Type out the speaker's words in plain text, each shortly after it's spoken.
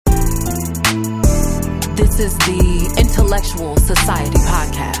This is the Intellectual Society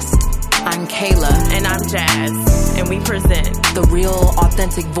Podcast. I'm Kayla. And I'm Jazz. And we present the real,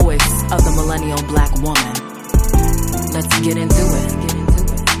 authentic voice of the millennial black woman. Let's get into it.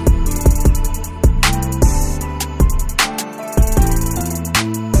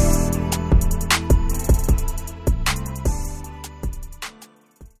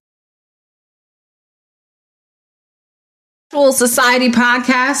 Intellectual Society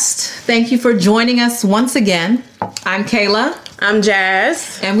Podcast. Thank you for joining us once again. I'm Kayla. I'm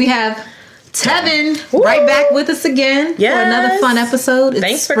Jazz. And we have Tevin right back with us again for another fun episode.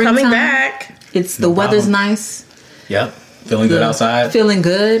 Thanks for coming back. It's the weather's nice. Yep. Feeling good outside. Feeling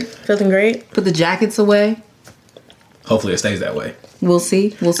good. Feeling great. Put the jackets away. Hopefully it stays that way. We'll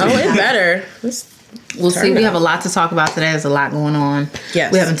see. We'll see. Oh, it's better. We'll see. We have a lot to talk about today. There's a lot going on.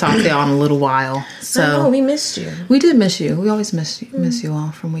 Yes. We haven't talked to y'all in a little while. So we missed you. We did miss you. We always miss you. Miss you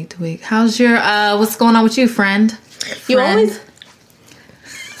all from week to week. How's your what's going on with you, friend? You always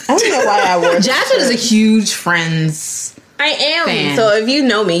I don't know why I wore Jasmine is a huge Friends. I am. Fan. So if you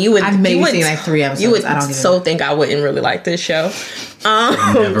know me, you would. I've maybe seen like 3 episodes. You would I don't even so think I wouldn't really like this show.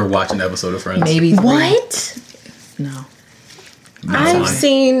 Never watch an episode of Friends. Maybe 3. What? No. I've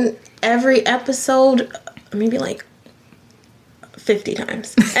seen every episode maybe like 50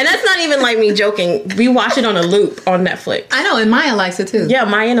 times. And that's not even like me joking. We watch it on a loop on Netflix. I know, and Maya likes it too. Yeah,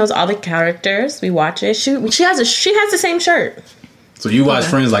 Maya knows all the characters. We watch it. She has the same shirt. So you watch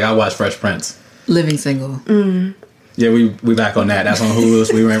Friends like I watch Fresh Prince. Living Single. Yeah, we back on that. That's on Hulu.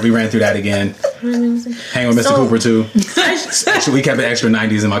 So we ran through that again. Hang with Mr. Cooper too. Actually, we kept the extra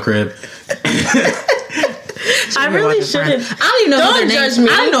 90s in my crib. I really shouldn't. I don't even know Don't their judge names.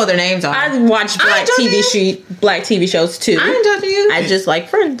 me. I don't know what their names are. I watch black TV shows too. I ain't judging you. I just like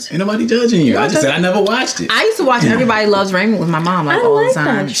Friends. Ain't nobody judging you. I just said I never watched it. I used to watch Everybody Loves Raymond with my mom all like the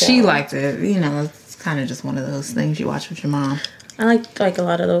time. that show. She liked it. You know, it's kind of just one of those things you watch with your mom. I like a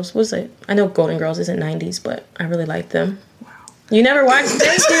lot of those. What's it? I know Golden Girls isn't 90s, but I really like them. Wow. You never watched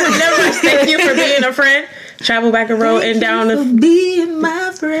Thank You? You never watched Thank You for Being a Friend? Travel back a road and down the... being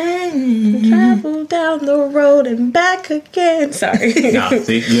my friend. Travel down the road and back again. Sorry. No,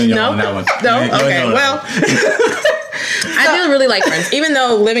 see, you and your on that one. No? You Okay, well... I do really like Friends. Even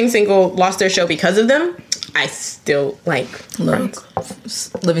though Living Single lost their show because of them, I still like Friends.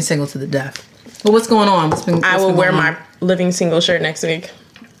 Living Single to the death. Well, what's going on? I will wear my Living Single shirt next week.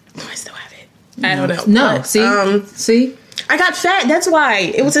 Oh, I still have it. I don't know. No, but, see? I got fat. That's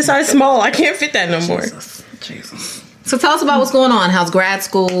why. It was a size small. I can't fit that no more. Jesus. So tell us about what's going on. How's grad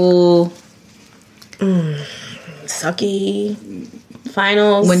school? Sucky.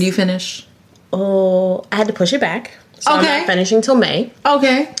 Finals. When do you finish? Oh, I had to push it back. So I'm not finishing till May.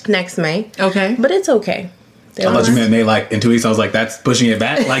 Okay. Next May. Okay. But it's okay. I thought you meant May like in 2 weeks. I was like, that's pushing it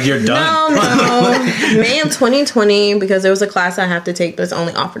back? Like you're done? No. May of 2020 because there was a class I have to take but it's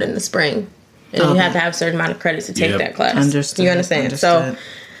only offered in the spring. And you have to have a certain amount of credits to take that class. Understood. You understand? So,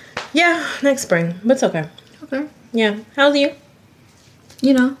 yeah, next spring. But it's okay. Okay. Yeah. How's you?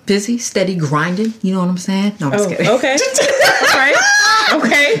 You know, busy, steady, grinding. You know what I'm saying? No, I'm just kidding. Okay. All right.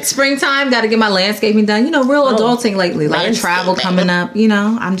 Okay. Springtime, got to get my landscaping done. You know, real adulting lately. A lot of travel coming up. You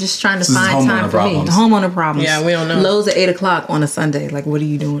know, I'm just trying to find time for me. Homeowner problems. Yeah, we don't know. Lowe's at 8 o'clock on a Sunday. Like, what are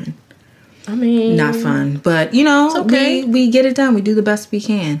you doing? I mean, not fun. But, you know, we get it done. We do the best we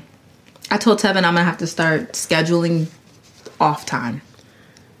can. I told Tevin I'm going to have to start scheduling off time.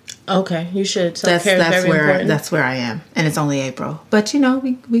 Okay, you should. That's where I am. And it's only April. But, you know,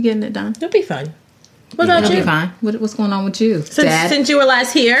 we getting it done. It'll be fun. What about you? It'll be fine. What's going on with you? Since you were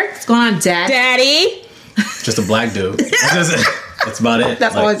last here. What's going on, Dad? Daddy? Just a black dude. That's about it.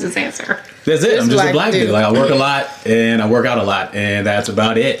 That's always his answer. That's it. I'm just a black dude. Like, I work a lot and I work out a lot. And that's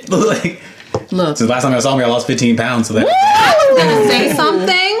about it. Like, look. Since last time you saw me, I lost 15 pounds. So say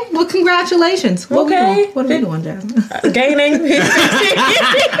something. Well, congratulations. What are we doing, Jasmine? Gaining.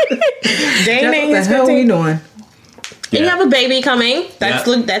 Gaining. What the hell are we doing? Yeah. And you have a baby coming.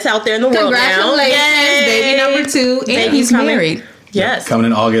 That's out there in the world now. Congratulations, baby number 2. And he's married. Yes. Coming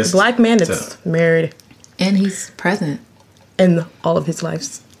in August. Black man that's married. And he's present. In all of his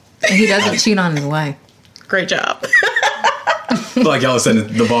lives. And he doesn't cheat on his wife. Great job. I feel like y'all are setting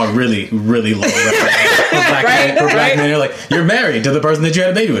the bar really, really low. For black men, you're like, you're married to the person that you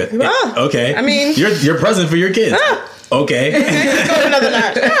had a baby with. Okay. I mean, you're present for your kids. Okay. Let's go another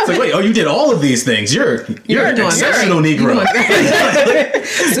notch. It's like, wait, you did all of these things. You're an exceptional Negro.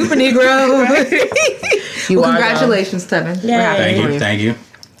 Super Negro. Congratulations, Tevin. Yeah. Thank you.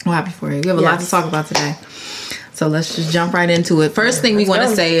 We're happy for you. We have a lot to talk about today. So let's just jump right into it. First thing we want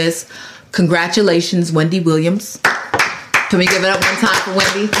to say is congratulations, Wendy Williams. Can we give it up one time for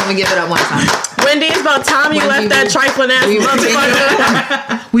Wendy? Can we give it up one time? Wendy, it's about time you left that trifling ass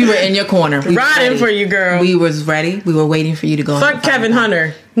motherfucker. We were in your corner. We riding for you, girl. We was ready. We were waiting for you to go. Fuck Kevin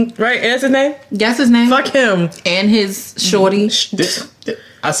Hunter. Right? That's his name? That's his name. Fuck him. And his shorty.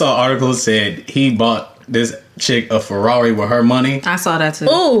 I saw an article that said he bought this chick a Ferrari with her money. I saw that too.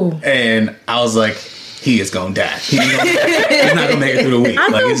 Ooh. And I was like, he is gonna die. He's not gonna make it through the week. I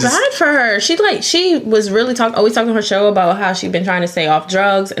feel bad for her. She was really always talking on her show about how she'd been trying to stay off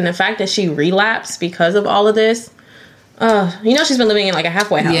drugs, and the fact that she relapsed because of all of this. She's been living in like a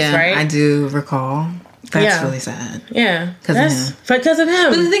halfway house, right? I do recall. That's really sad. Yeah, because of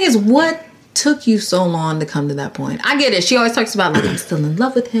him. But the thing is, what took you so long to come to that point? I get it. She always talks about like, I'm still in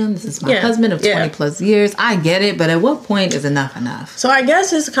love with him. This is my husband of 20 plus years. I get it, but at what point is enough? So I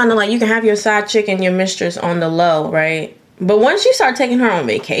guess it's kind of like you can have your side chick and your mistress on the low, right? But once you start taking her on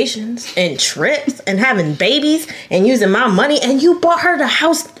vacations and trips and having babies and using my money, and you bought her the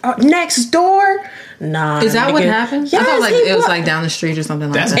house next door. Nah. Is that what happened? Yes, I thought like it was like down the street or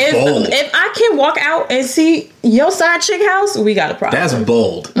something like that. If I can walk out and see your side chick house, we got a problem. That's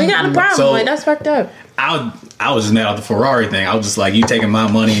bold. We got a problem. So, like, that's fucked up. I was just mad at the Ferrari thing. I was just like, you taking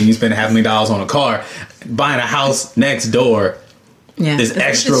my money and you spending $500,000 on a car, buying a house next door is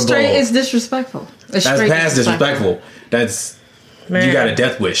extra bold. It's disrespectful. That's past disrespectful. That's... Man. You got a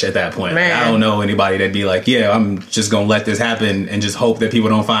death wish at that point. Man. I don't know anybody that'd be like, yeah, I'm just going to let this happen and just hope that people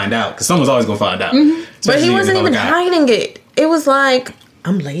don't find out. Because someone's always going to find out. Mm-hmm. But he wasn't even hiding it. It was like,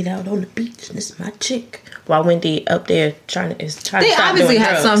 I'm laid out on the beach and this is my chick. While Wendy up there trying to stop They obviously doing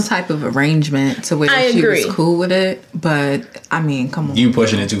had drugs. some type of arrangement to where she was cool with it. But, I mean, come on. You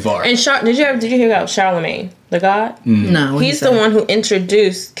pushing it too far. And did you hear about Charlemagne, the God? No. He's the one who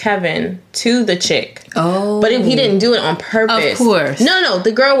introduced Kevin to the chick. Oh. But he didn't do it on purpose. Of course. No.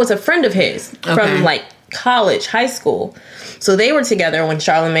 The girl was a friend of his from like college, high school. So they were together when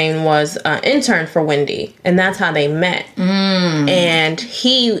Charlemagne was intern for Wendy. And that's how they met. And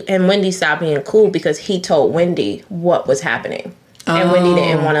he and Wendy stopped being cool because he told Wendy what was happening. And Wendy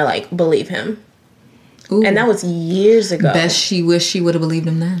didn't want to like believe him. Ooh. And that was years ago. Best she wished she would have believed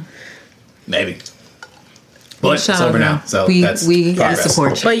him then. Maybe. But it's over now. So we progress.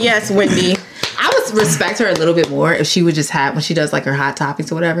 support you. But yes, Wendy. I would respect her a little bit more if she would just have, when she does like her hot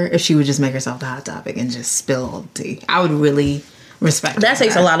topics or whatever, if she would just make herself the hot topic and just spill all the tea. I would really respect that.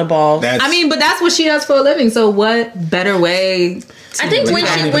 Takes a lot of balls. I mean, but that's what she does for a living. So what better way? I think when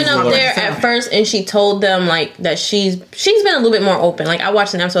she went up there at first and she told them like that she's been a little bit more open. Like I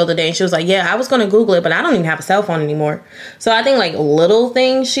watched an episode the other day and she was like, yeah, I was going to Google it, but I don't even have a cell phone anymore. So I think like little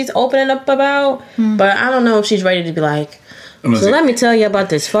things she's opening up about, but I don't know if she's ready to be like, so let me tell you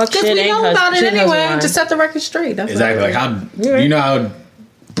about this fuck shit. Because we know about it anyway. Just set the record straight. That's exactly. Like how you know how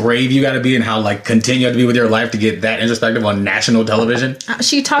brave you got to be and how like continue you have to be with your life to get that introspective on national television.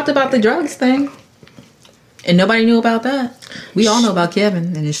 She talked about the drugs thing, and nobody knew about that. We all know about Kevin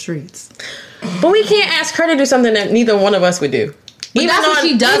and his streets, but we can't ask her to do something that neither one of us would do. But that's what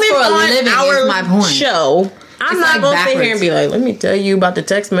she does for a living. Is my point. Show. I'm not going to sit here and be like, let me tell you about the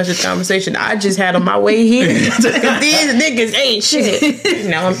text message conversation I just had on my way here. These niggas ain't shit.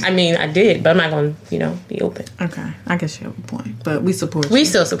 No, I mean, I did, but I'm not going to, be open. Okay. I guess you have a point. But we support you. We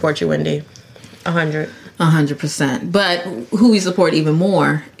still support you, Wendy. 100%. But who we support even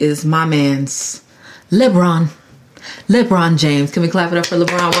more is my man's LeBron James. Can we clap it up for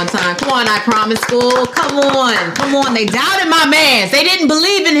LeBron one time? Come on, I Promise School. Come on. They doubted my man. They didn't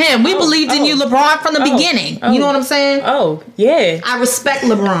believe in him. We believed in you, LeBron, from the beginning. You know what I'm saying? Oh, yeah. I respect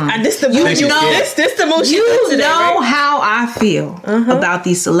LeBron. This the most you know how I feel about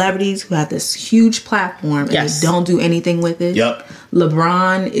these celebrities who have this huge platform and they don't do anything with it. Yep.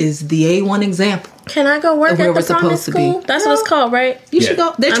 LeBron is the A1 example. Can I go work at the Promise School? That's what it's called, right? You should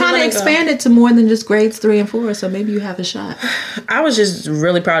go. They're trying to expand it to more than just grades 3 and 4, so maybe you have a shot. I was just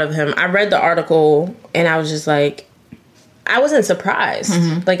really proud of him. I read the article and I was just like, I wasn't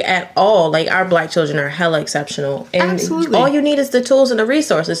surprised, like at all. Like our black children are hella exceptional, and absolutely. All you need is the tools and the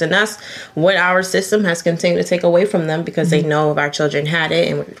resources, and that's what our system has continued to take away from them because they know if our children had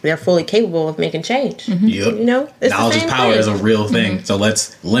it and they're fully capable of making change. Yep. Knowledge is power is a real thing. So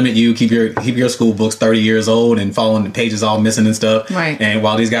let's limit you. Keep your school books 30 years old and following the pages all missing and stuff. Right. And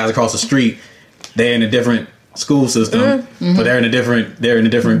while these guys across the street, they're in a different school system, but they're in a different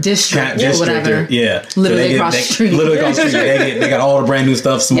district or whatever. Yeah, literally across the street. Literally across the street. They got all the brand new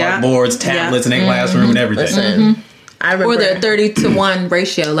stuff, smart boards, tablets in their classroom and everything. Listen, I remember. Or their 30-1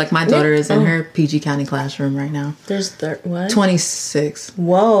 ratio, like my daughter is in her PG County classroom right now. There's what? 26.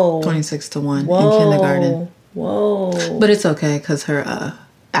 Whoa. 26-1 in kindergarten. Whoa. But it's okay because her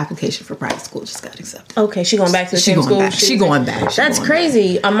application for private school just got accepted. Okay, she going back to the same school? She going back. That's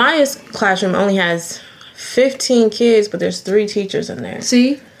crazy. Amaya's classroom only has 15 kids, but there's 3 teachers in there.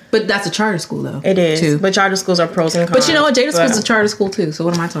 See? But that's a charter school, though. It is. Too. But charter schools are pros and cons. But you know what? Jada School's a charter school, too. So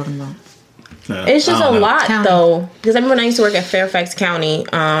what am I talking about? It's just a lot, though. Because I remember when I used to work at Fairfax County,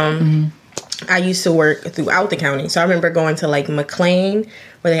 I used to work throughout the county. So I remember going to, like, McLean,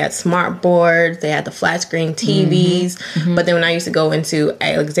 where they had smart boards, they had the flat screen TVs. But then when I used to go into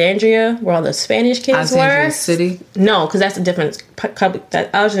Alexandria, where all the Spanish kids Alexandria were. City? No, because that's a different public.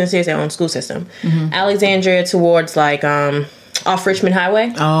 Alexandria City is their own school system. Alexandria towards, like, off Richmond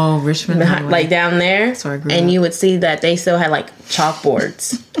Highway. Oh, Richmond Highway. Like down there. And you would see that they still had, like,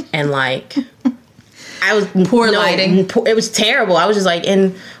 chalkboards and, like, poor lighting. It was terrible. I was just like,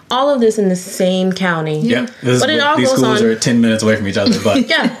 and all of this in the same county. Yeah. But it all these goes schools on. are 10 minutes away from each other. But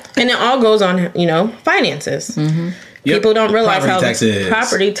yeah. And it all goes on, finances. Yep. People don't realize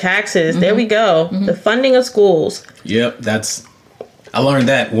property taxes. There we go. The funding of schools. Yep. I learned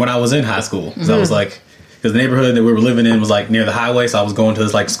that when I was in high school. So I was like, because the neighborhood that we were living in was like near the highway. So I was going to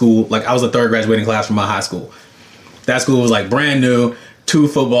this like school, like I was the 3rd graduating class from my high school. That school was like brand new, 2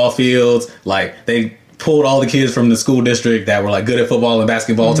 football fields. Like they pulled all the kids from the school district that were like good at football and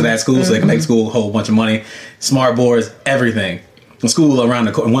basketball to that school so they could make school a whole bunch of money. Smart boards, everything. The school around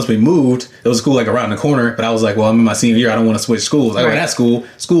the corner. Once we moved, there was a school like around the corner, but I was like, well, I'm in my senior year. I don't want to switch schools. I go to that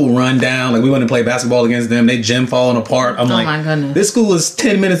school run down. Like we went to play basketball against them. They gym falling apart. I'm like, my goodness. This school is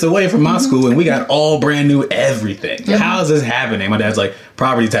 10 minutes away from my school and we got all brand new everything. How is this happening? My dad's like,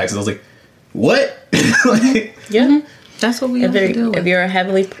 property taxes. I was like, what? Like, That's what we have to do. If you're a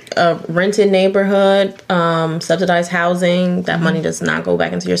heavily rented neighborhood, subsidized housing, that money does not go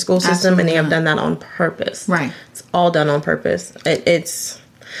back into your school system, and they have done that on purpose. Right. It's all done on purpose. It's...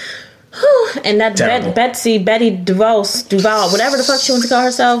 and that Betty Duval, whatever the fuck she wants to call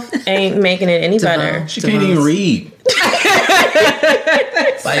herself, ain't making it any better. She can't even read.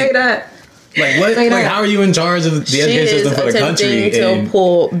 Say that. Like what? Like how are you in charge of the education system for the country? To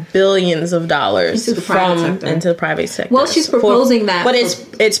pull billions of dollars into the private sector. Well, she's proposing that, but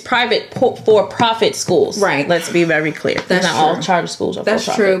it's private for profit schools. Right. Let's be very clear. That's not true. all charter schools are. That's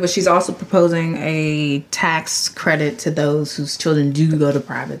true, but she's also proposing a tax credit to those whose children do go to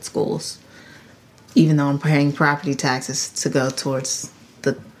private schools, even though I'm paying property taxes to go towards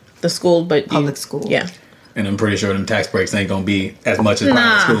the school, but public school. Yeah. And I'm pretty sure them tax breaks ain't gonna be as much as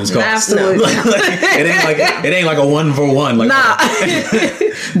private schools cost. Absolutely. it ain't like a 1-for-1. Like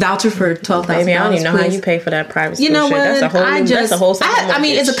voucher for $12,000. Maybe I don't even know how you pay for that private school. You know shit. what? That's a whole. I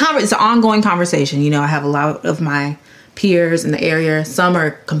mean, it's an ongoing conversation. I have a lot of my peers in the area. Some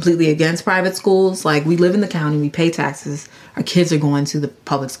are completely against private schools. Like we live in the county, we pay taxes. Our kids are going to the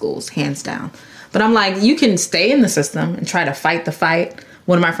public schools, hands down. But I'm like, you can stay in the system and try to fight the fight.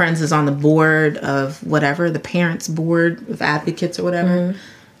 One of my friends is on the board of whatever, the parents board of advocates or whatever.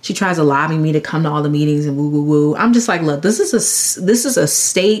 She tries to lobby me to come to all the meetings and woo woo woo. I'm just like, look, this is a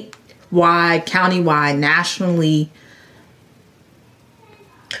statewide, countywide, nationally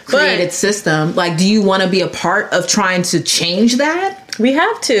created system. Like, do you want to be a part of trying to change that? We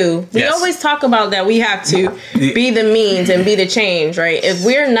have to. We always talk about that. We have to be the means and be the change, right? If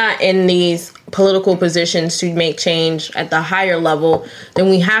we're not in these political positions to make change at the higher level, then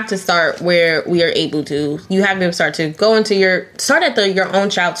we have to start where we are able to. You have to start to go into your own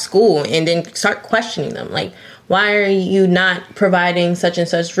child's school and then start questioning them. Like, why are you not providing such and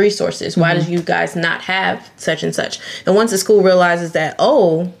such resources? Why do you guys not have such and such? And once the school realizes that,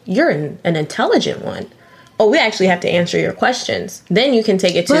 oh, you're an intelligent one. Oh, we actually have to answer your questions. Then you can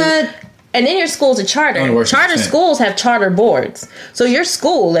take it to... And then your school's a charter. Charter schools have charter boards. So your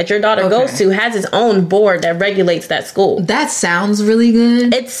school that your daughter goes to has its own board that regulates that school. That sounds really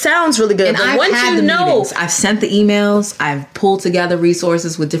good. It sounds really good. And I've had the meetings. I've sent the emails. I've pulled together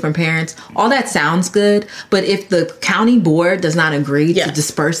resources with different parents. All that sounds good. But if the county board does not agree to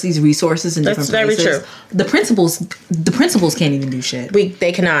disperse these resources in different places, very true. The principals can't even do shit.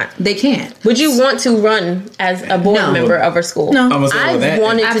 They cannot. They can't. Would you want to run as a board member of a school? No. I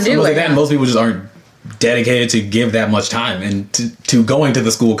wanted to do it. Most people just aren't dedicated to give that much time and to going to the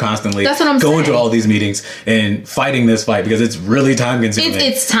school constantly. That's what I'm going saying. to all these meetings and fighting this fight because it's really time consuming.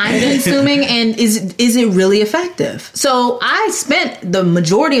 It's time consuming, and is it really effective? So I spent the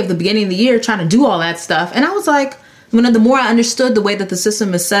majority of the beginning of the year trying to do all that stuff, and I was like, the more I understood the way that the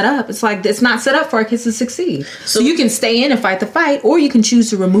system is set up, it's like it's not set up for our kids to succeed. So you can stay in and fight the fight, or you can choose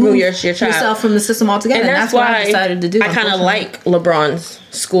to remove yourself from the system altogether. And that's what I decided to do. I kind of like LeBron's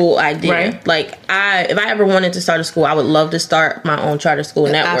school idea. Right. Like, if I ever wanted to start a school, I would love to start my own charter school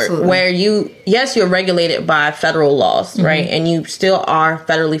network. Absolutely. Where you're regulated by federal laws, right? And you still are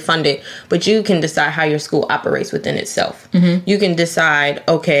federally funded, but you can decide how your school operates within itself. You can decide,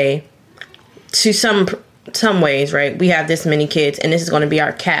 okay, to some ways, right? We have this many kids, and this is going to be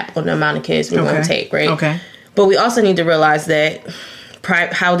our cap on the amount of kids we're going to take, right? Okay. But we also need to realize that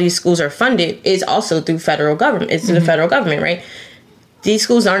how these schools are funded is also through federal government. It's through the federal government, right? These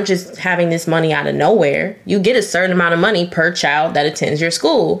schools aren't just having this money out of nowhere. You get a certain amount of money per child that attends your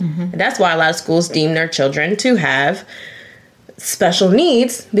school. And that's why a lot of schools deem their children to have special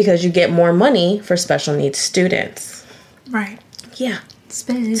needs, because you get more money for special needs students. Right. Yeah.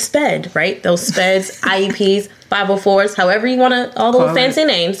 SPED, right? Those SPEDs, IEPs, 504s, however you want to, all those fancy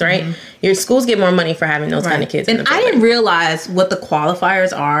names, right? Your schools get more money for having those kind of kids. And I didn't realize what the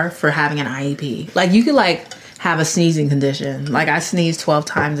qualifiers are for having an IEP. Like, you could have a sneezing condition. Like, I sneeze 12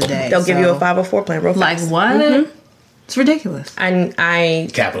 times a day. They'll give you a 504 plan real fast. Like, what? It's ridiculous.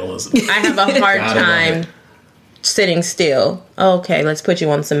 Capitalism. I have a hard time sitting still. Okay, let's put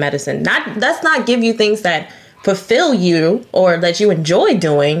you on some medicine. Let's not give you things that fulfill you or that you enjoy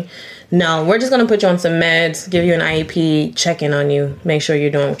doing. No, we're just going to put you on some meds, give you an IEP, check in on you, make sure you're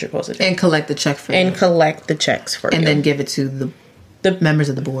doing what you're supposed to do. And collect the check for you. And collect the checks for you. And then give it to the members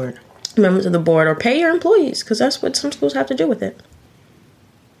of the board. Members of the board, or pay your employees, because that's what some schools have to do with it.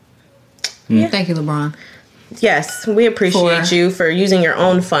 Yeah. Thank you, LeBron. Yes, we appreciate you for using your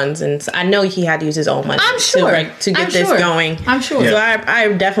own funds, and I know he had to use his own money. I'm sure to get this going. I'm sure. So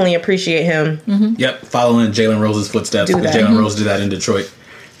I definitely appreciate him. Yep, following Jalen Rose's footsteps. Jalen Rose did that in Detroit,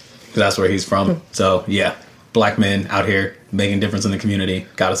 because that's where he's from. So yeah, black men out here making a difference in the community.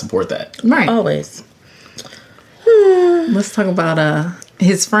 Got to support that. Right, always. Let's talk about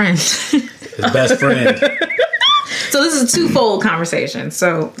his friend, his best friend. So this is a twofold conversation.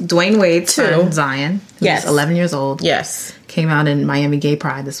 So Dwayne Wade's son, Zion, who's 11 years old, came out in Miami Gay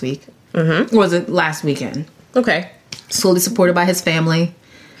Pride this week. Or was it last weekend? Okay. Fully supported by his family.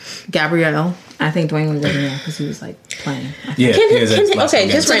 Gabrielle, I think Dwayne was there because he was playing. Yeah.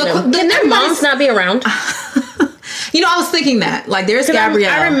 Just random. Can their moms not be around? I was thinking that. There's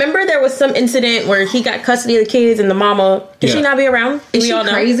Gabrielle. I remember there was some incident where he got custody of the kids and the mama. Did she not be around? Is she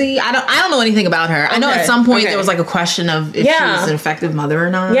crazy? I don't know anything about her. Okay. I know at some point there was a question of if she was an effective mother or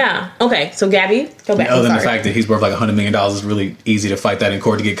not. Yeah. Okay. So Gabby, go back. Other than the fact that he's worth $100 million, is really easy to fight that in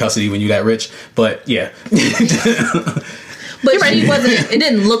court to get custody when you're that rich. But yeah. But she wasn't. It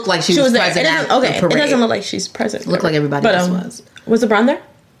didn't look like she was present. It doesn't look like she's present. It looked like everybody else was. Was LeBron there?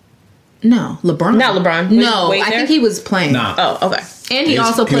 No, LeBron. Not LeBron. No, I think he was playing. Nah. Oh, okay. And he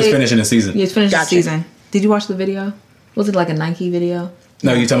also played. He was finishing the season. He was finishing the season. Did you watch the video? Was it a Nike video?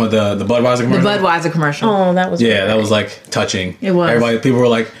 No, you talking about the Budweiser commercial? The Budweiser commercial. Oh, that was that was touching. It was. People were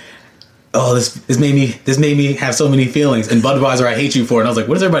like, "Oh, this made me have so many feelings." And Budweiser, I hate you for it. And I was like,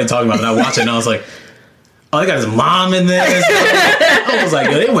 "What is everybody talking about?" And I watched it, and I was like, "Oh, they got his mom in this." I was like,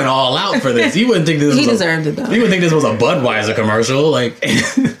 "Yo, they went all out for this." You wouldn't think this. He deserved it though. You wouldn't think this was a Budweiser commercial,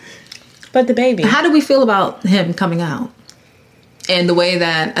 But the baby. How do we feel about him coming out? And the way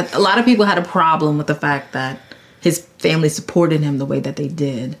that a lot of people had a problem with the fact that his family supported him the way that they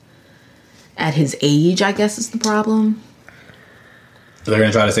did. At his age, I guess is the problem. So they're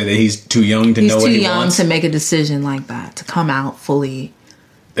going to try to say that he's too young to know what he wants? He's too young to make a decision like that, to come out fully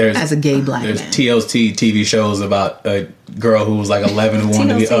as a gay black man. There's TLC TV shows about a girl who was 11 who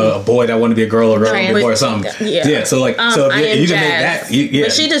wanted to be a boy that wanted to be a girl, or a girl wanted to be a boy, or something. Yeah. So if you can make that,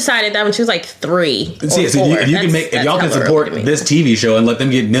 but she decided that when she was 3. So you can make, if y'all can support this TV show and let them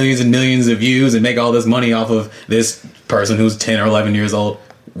get millions and millions of views and make all this money off of this person who's 10 or 11 years old,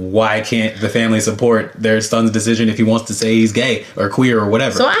 why can't the family support their son's decision if he wants to say he's gay or queer or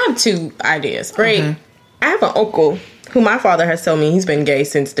whatever? So I have 2 ideas, right? Okay. I have an uncle who my father has told me he's been gay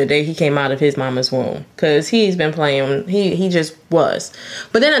since the day he came out of his mama's womb, because he's been playing. He just was.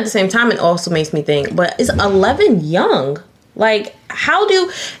 But then at the same time, it also makes me think, but is 11 young? How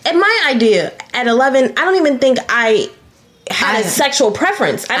do, in my idea, at 11, I don't even think I had a sexual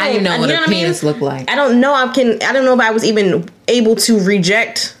preference. I don't know what a penis looked like. I don't know if I was even able to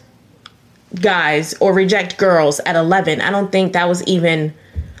reject guys or reject girls at 11. I don't think that was even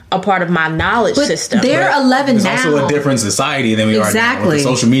a part of my knowledge system. They're 11 now. There's also a different society than we are now. With the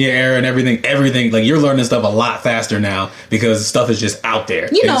social media era and everything. You're learning stuff a lot faster now because stuff is just out there.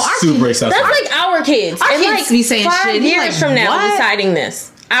 It's super accessible. That's our kids. Our kids be saying 5 shit. years from now, deciding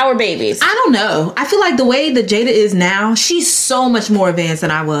this. our babies. I don't know. I feel like the way that Jada is now, she's so much more advanced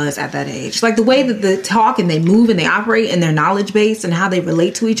than I was at that age. Like the way that they talk and they move and they operate and their knowledge base and how they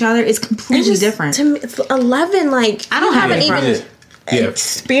relate to each other is completely different. To me, it's 11. Like I don't haven't have even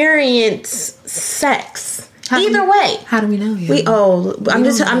experienced sex. Either way, how do we know? I'm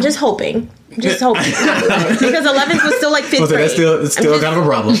just hoping. Just hoping. Because 11th was still like 5th grade. It's still kind of a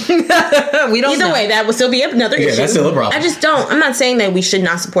problem. We don't Either know. way, that would still be another issue. Yeah, that's still a problem. I just don't. I'm not saying that we should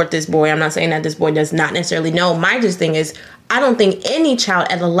not support this boy. I'm not saying that this boy does not necessarily know. My just thing is, I don't think any child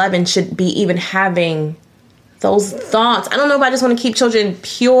at 11 should be even having those thoughts. I don't know if I just want to keep children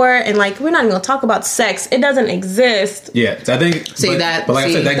pure and like, we're not even going to talk about sex. It doesn't exist. Yeah, so I think. But like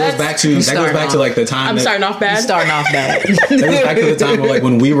I said, that goes back to like the time. I'm starting off bad. Starting off bad. That goes back to the time where, like,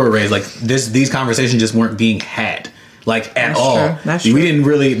 when we were raised, like these conversations just weren't being had, like at all. That's true. We didn't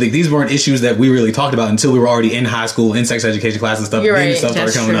really like, these weren't issues that we really talked about until we were already in high school, in sex education class and stuff. You're then right. stuff started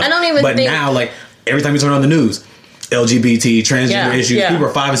That's coming true. up. I don't even but think- now, like every time you turn on the news, LGBT, transgender issues. People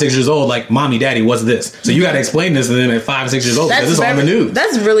are 5 and 6 years old. Like, mommy, daddy, what's this? So you got to explain this to them at 5 and 6 years old because it's on the news.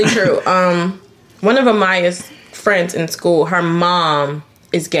 That's really true. One of Amaya's friends in school, her mom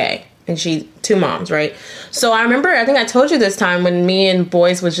is gay, and she 2 moms, right? So I remember, I think I told you this time when me and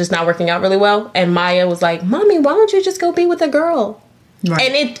boys was just not working out really well, and Maya was like, "Mommy, why don't you just go be with a girl?"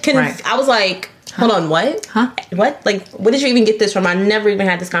 Right. And I was like, hold on, what? Huh? What? Like, where did you even get this from? I never even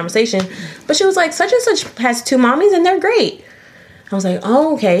had this conversation. But she was like, such and such has 2 mommies and they're great. I was like,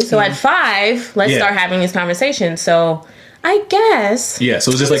 oh, okay. So at 5, let's start having these conversations. So I guess. Yeah,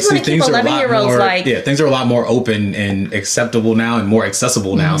 so it's just like, see, things are a lot more, things are a lot more open and acceptable now and more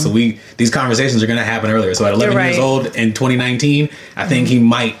accessible now. So these conversations are going to happen earlier. So at 11 years old in 2019, I think he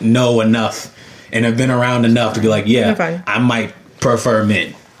might know enough and have been around enough to be like, I might prefer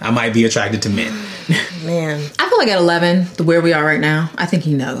men. I might be attracted to men. Man. I feel like at 11, where we are right now, I think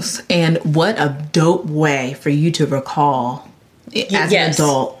he knows. And what a dope way for you to recall as an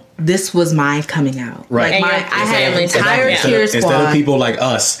adult. This was my coming out. Right. Like I had an entire cheer squad. Instead of people like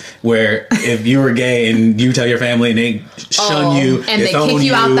us, where if you were gay and you tell your family and they shun you, and they kick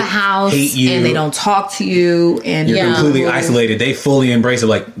you out the house, hate you, and they don't talk to you, and you're completely isolated. They fully embrace it.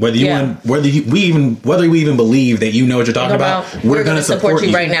 Like whether we even believe that you know what you're talking about, we're gonna support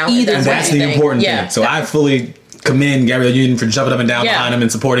you right now. And that's the important thing. So I fully commend Gabrielle Union for jumping up and down behind him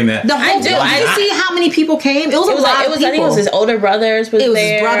and supporting that. I see how many people came. It was a lot of people. I think it was his older brothers. It was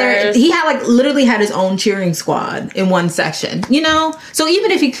his brother. He had literally had his own cheering squad in one section. You know, so even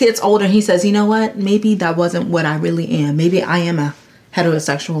if he gets older, he says, you know what? Maybe that wasn't what I really am. Maybe I am a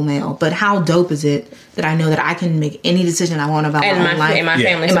heterosexual male. But how dope is it that I know that I can make any decision I want about my own life, and my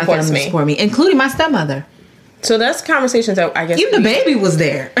family supports me, including my stepmother. So that's conversations that I guess even the baby was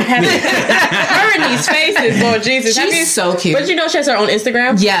there. Her in these faces, Lord Jesus, she's so cute. But you know she has her own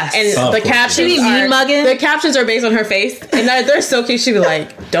Instagram. Yes, and the captions are based on her face, and they're so cute. She be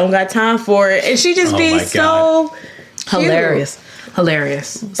like, "Don't got time for it," and she just be so hilarious.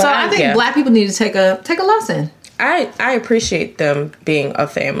 So I think Black people need to take a lesson. I appreciate them being a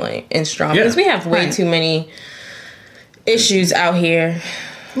family and strong because we have way too many issues out here.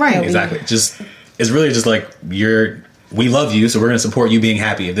 Right. Exactly. It's really just like we love you, so we're going to support you being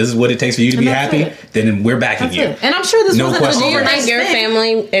happy. If this is what it takes for you to be happy, then we're backing you. And I'm sure this wasn't Do you think your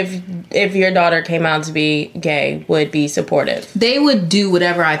family, if your daughter came out to be gay, would be supportive? They would do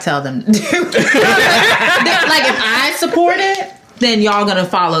whatever I tell them to do. Like if I support it, then y'all gonna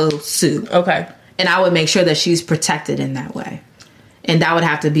follow suit. Okay. And I would make sure that she's protected in that way. And that would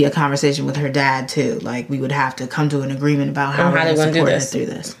have to be a conversation with her dad too. Like we would have to come to an agreement about how we're going to support her through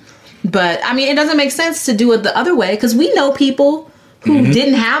this. But I mean, it doesn't make sense to do it the other way because we know people who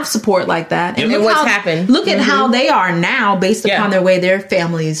didn't have support like that. And what's happened. Look at how they are now based upon their way their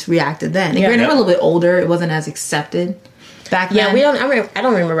families reacted then. And granted, they were a little bit older. It wasn't as accepted back then. I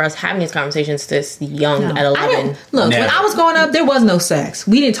don't remember us having these conversations this young at 11. When I was growing up, there was no sex.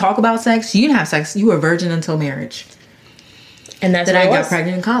 We didn't talk about sex. You didn't have sex. You were a virgin until marriage. And that's I got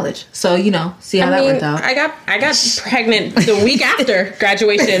pregnant in college. So, see how that worked out. I got pregnant the week after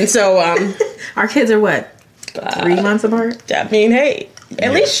graduation. So, our kids are what? 3 months apart? I mean, hey,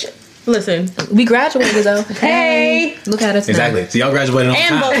 at least, listen. We graduated though. Hey. Look at us now. Exactly. So y'all graduated on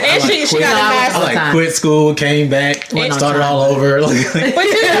time. And she got a master's. I quit school, came back, started all over. But you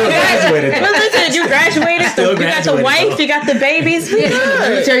graduated. But listen, you graduated. You got the wife, you got the babies. You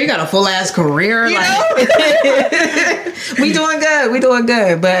got a full ass career. We doing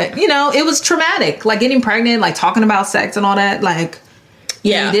good. But it was traumatic. Like getting pregnant, like talking about sex and all that. Like, we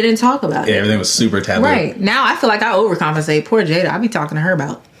didn't talk about it. Yeah, everything was super taboo. Right now, I feel like I overcompensate. Poor Jada. I be talking to her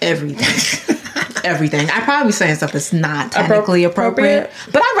about everything. Everything. I probably be saying stuff that's not technically appropriate,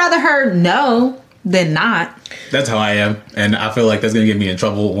 but I'd rather her know than not. That's how I am, and I feel like that's gonna get me in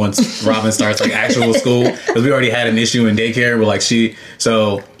trouble once Robin starts like actual school, because we already had an issue in daycare where like she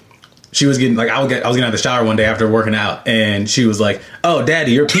was getting like I was getting out of the shower one day after working out, and she was like, "Oh,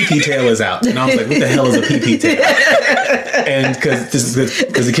 Daddy, your pee tail is out," and I was like, "What the hell is a pee tail?" And because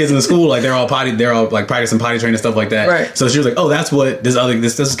the kids in the school, like they're all like practicing potty training and stuff like that. Right. So she was like, "Oh, that's what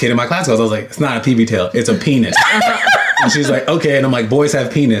this kid in my class was." I was like, "It's not a pee tail, it's a penis." And she's like, "Okay," and I'm like, "Boys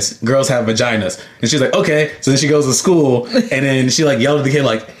have penis, girls have vaginas," and she's like, "Okay." So then she goes to school, and then she like yelled at the kid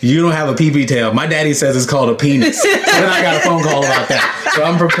like, "You don't have a pee tail. My daddy says it's called a penis." So then I got a phone call about that. So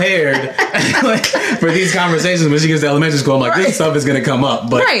I'm prepared like, for these conversations when she gets to elementary school. I'm like, this stuff is gonna come up,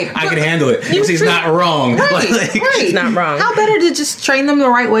 but I can handle it. She's not wrong. Right. She's not wrong. How better to just train them the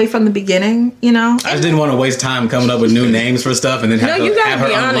right way from the beginning, you know? I just didn't want to waste time coming up with new names for stuff and then have her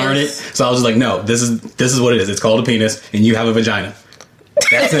unlearn it. So I was just like, no, this is what it is. It's called a penis, and you have a vagina.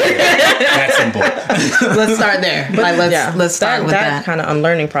 That's it. That's simple. Let's start there. Let's start with that. That kind of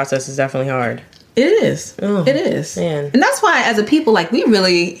unlearning process is definitely hard. It is. Oh, it is. Man. And that's why as a people, like we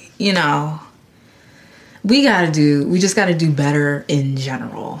really, you know, we just got to do better in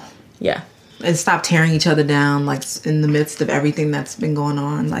general. Yeah. And stop tearing each other down, like in the midst of everything that's been going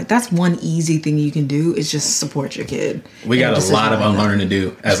on. Like that's one easy thing you can do is just support your kid. We got a lot of unlearning to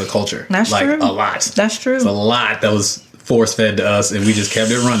do as a culture. That's like, true. A lot. That's true. It's a lot that was force fed to us, and we just kept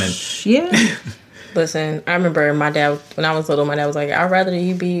it running. Yeah. Listen, I remember my dad, when I was little, my dad was like, "I'd rather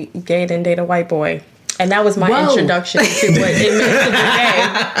you be gay than date a white boy." And that was my introduction to what it meant to be gay.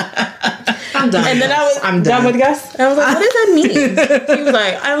 I'm done. And then I'm done with Gus. And I was like, what does that mean? He was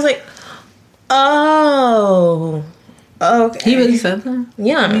like, I was like, oh, okay. He really said that?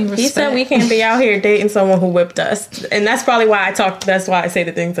 Yeah. I mean, he said we can't be out here dating someone who whipped us. And that's probably why that's why I say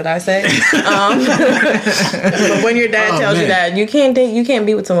the things that I say. But when your dad tells you that you can't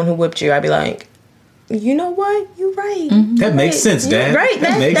be with someone who whipped you, I'd be like, you know what? You're right. Mm-hmm. That makes sense, Dad. Right.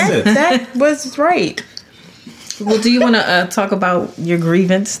 That makes sense. That was right. Well, do you want to talk about your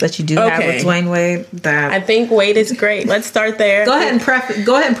grievance that you do have with Dwayne Wade? I think Wade is great. Let's start there. Go ahead and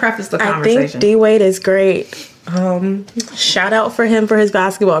preface the conversation. I think D Wade is great. Shout out for him for his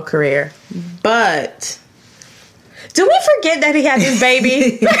basketball career. But do we forget that he had his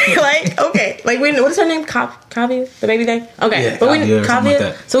baby? What is her name? Kavya? The baby name? Okay. Yeah, Kavya.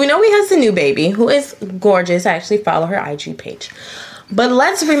 Like so we know he has a new baby who is gorgeous. I actually follow her IG page. But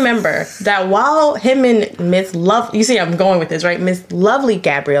let's remember that while him and Miss Love, you see I'm going with this, right? Miss Lovely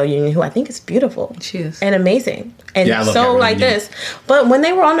Gabrielle Union, who I think is beautiful. She is. And amazing. And I love so Gabrielle like Union. this. But when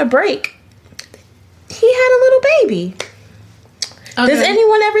they were on a break, he had a little baby. Okay. Does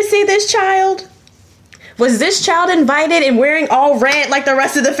anyone ever see this child? Was this child invited and wearing all red like the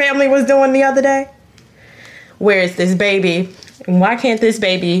rest of the family was doing the other day? Where is this baby? And why can't this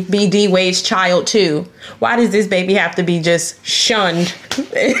baby be D Wade's child too? Why does this baby have to be just shunned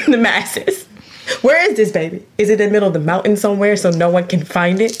in the masses? Where is this baby? Is it in the middle of the mountain somewhere so no one can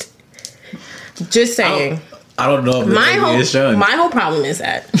find it? Just saying. I don't know if the baby is shunned. My whole problem is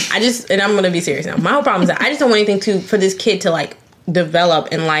that and I'm gonna be serious now. My whole problem is that I just don't want anything for this kid to like develop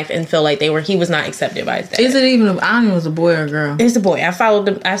in life and feel like he was not accepted by his dad. Is it even? I don't know if it was a boy or a girl. It's a boy. I followed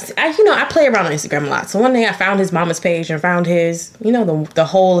him. I play around on Instagram a lot. So one day I found his mama's page and found his, the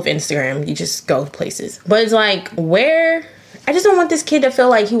whole of Instagram. You just go places. But it's like, where? I just don't want this kid to feel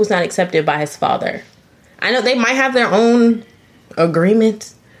like he was not accepted by his father. I know they might have their own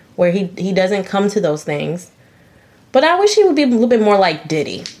agreements where he doesn't come to those things. But I wish he would be a little bit more like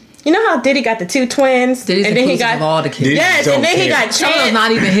Diddy. You know how Diddy got the two twins? Diddy's and then he got all the kids. Yes, and then he got some of those not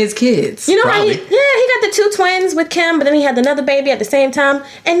even his kids. You know how he got the two twins with Kim, but then he had another baby at the same time,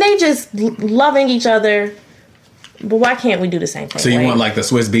 and they just loving each other. But why can't we do the same thing? So you want like the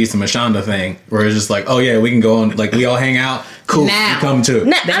Swiss Beats and Mashonda thing, where it's just like, oh yeah, we can go on, like we all hang out. Cool, now. You come too. I'm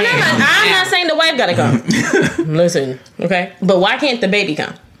not saying the wife gotta come. Listen, okay, but why can't the baby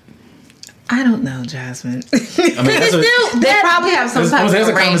come? I don't know, Jasmine. I mean, they probably have some type of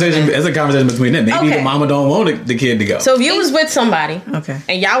arrangement. There's a conversation between them. Maybe the mama don't want the kid to go. So if you was with somebody,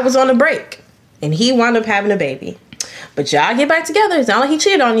 and y'all was on a break, and he wound up having a baby, but y'all get back together. It's not like he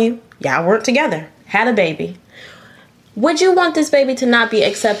cheated on you. Y'all weren't together. Had a baby. Would you want this baby to not be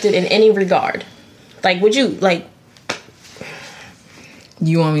accepted in any regard? Like, would you like?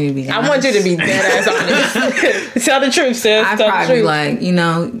 You want me to be honest? I want you to be dead ass honest. Tell the truth, sis. I'd probably be like,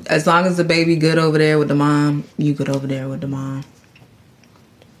 as long as the baby good over there with the mom, you good over there with the mom.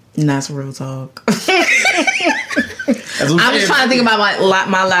 And that's real talk. I'm just trying to think about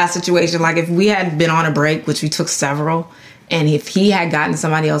my last situation. Like if we had been on a break, which we took several, And if he had gotten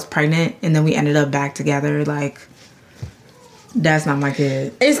somebody else pregnant and then we ended up back together, like, that's not my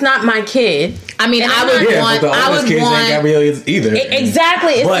kid. It's not my kid. I mean, And I I'm would not- Yeah, want. but the I oldest would kids want. ain't Gabrielle either.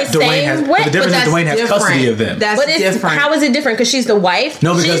 Exactly. It's But the Dwayne same has, way. the difference is Dwayne has custody of them. That's But it's different. how is it different? Because she's the wife.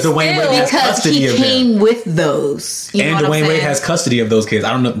 No, because She's Dwayne Wade has because custody he of them. came with those. You know And what I'm Dwayne Wade saying? has custody of those kids. I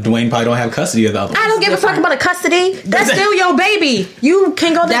don't know. Dwayne probably don't have custody of the other I ones. don't give a fuck about a custody. That's still your baby. You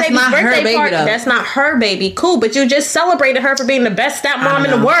can go to the That's baby's not her birthday baby, party. though. That's not her baby. Cool, but you just celebrated her for being the best stepmom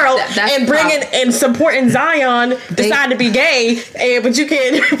in the know. world That's and bringing and supporting Zion. Decide to be gay, but you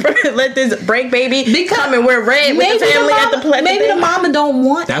can't let this break baby come and wear red with the family at the play. Maybe the mama don't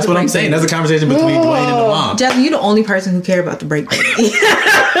want. That's the what I'm break saying. baby. That's a conversation between Dwayne and the mom. Jasmine, you're the only person who care about the break baby.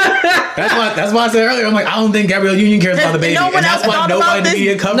 That's why I said earlier. I'm like, I don't think Gabrielle Union cares about the baby, No one and that's else why thought nobody about in the this.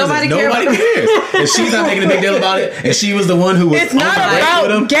 media covers Nobody it. care Nobody about cares. And she's not making a big deal about it, and she was the one who was It's not on the break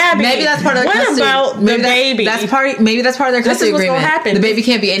with him. about Gabby. Maybe that's part of their What custody. about the Maybe baby? Maybe that's part of their This is custody what's gonna agreement. happen. The baby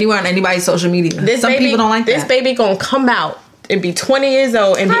can't be anywhere on anybody's social media. This Some baby, people don't like this that. baby gonna come out and be 20 years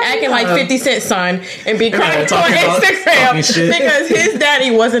old and be How acting you like know? 50 Cent son and be crying on talking about- talking Instagram shit. because his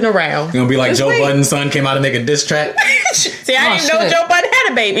daddy wasn't around. It's gonna be like Just Joe wait. Budden's son came out to make a diss track. See, I Oh, didn't know shit. Joe Budden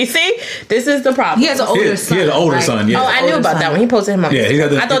had a baby. See, this is the problem. He has an older He son. has an older right? son. Yeah. Oh, I knew older about son. that one. He posted him on. Yeah, he got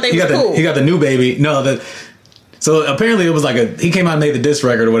the. I thought they he was got cool. he got the new baby. No, so apparently it was like he came out and made the diss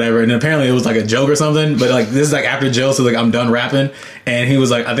record or whatever, and apparently it was like a joke or something. But like this is like after Joe, so like I'm done rapping, and he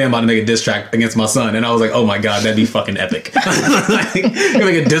was like, I think I'm about to make a diss track against my son, and I was like, oh my god, that'd be fucking epic. Like,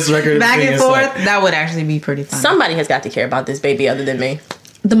 make a diss record Back and against, forth. like- That would actually be pretty fun. Somebody has got to care about this baby other than me.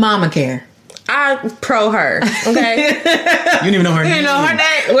 The mama care. I pro her. Okay, you didn't even know her name. You know her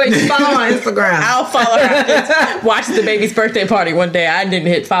name. Wait, you follow on Instagram. I'll follow her. I just watched the baby's birthday party one day. I didn't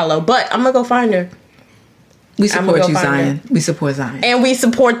hit follow, but I'm gonna go find her. We I'ma support go you, find Zion. We support Zion. And we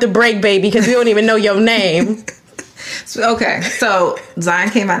support the break baby because we don't even know your name. Okay, so Zion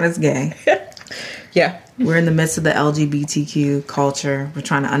came out as gay. Yeah. We're in the midst of the LGBTQ culture. We're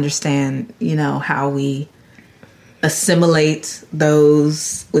trying to understand, how we assimilate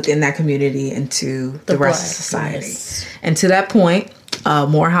those within that community into the rest of society. Yes. And to that point,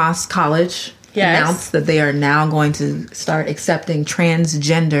 Morehouse College announced that they are now going to start accepting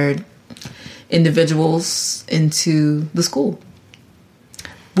transgendered individuals into the school,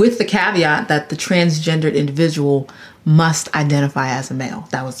 with the caveat that the transgendered individual must identify as a male.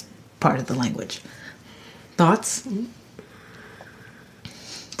 That was part of the language. Thoughts?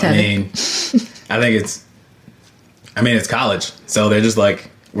 I mean, I think it's college. So they're just like,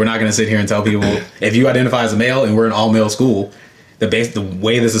 we're not going to sit here and tell people, if you identify as a male and we're an all male school, the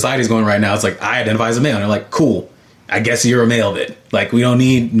way the society is going right now, it's like, I identify as a male. And they're like, cool, I guess you're a male then. Like, we don't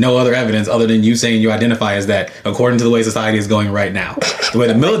need no other evidence other than you saying you identify as that, according to the way society is going right now. The way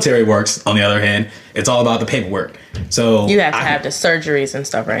the military works, on the other hand, it's all about the paperwork. So You have to have the surgeries and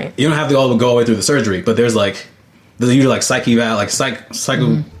stuff, right? you don't have to go all the way through the surgery, but there's usually like psych eval, like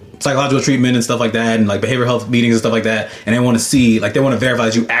psychological treatment and stuff like that, and like behavioral health meetings and stuff like that. And they want to see, like, they want to verify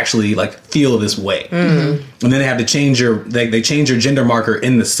that you actually like feel this way. Mm-hmm. And then they have to change they change your gender marker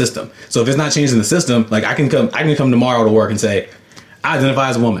in the system. So if it's not changed in the system, like I can come tomorrow to work and say, I identify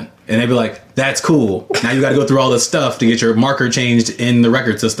as a woman. And they'd be like, that's cool. Now you got to go through all this stuff to get your marker changed in the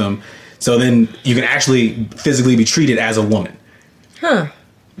record system. So then you can actually physically be treated as a woman. Huh.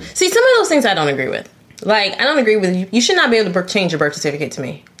 See, some of those things I don't agree with. Like, I don't agree with you. You should not be able to change your birth certificate to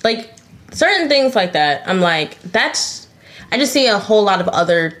me. Like, certain things like that, I'm like, I just see a whole lot of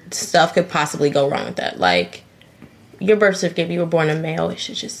other stuff could possibly go wrong with that. Like, your birth certificate, if you were born a male, it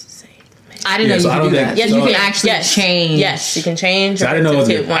should just say male. I didn't know you could do that. Yes, you can actually change. Yes, you can change. So I didn't know it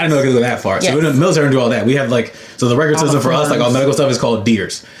could go that far. Yes. So in the military do all that. We have so the record system for us, like all medical stuff, is called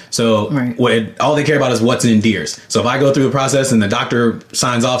DEERS. So all they care about is what's in DEERS. So if I go through the process and the doctor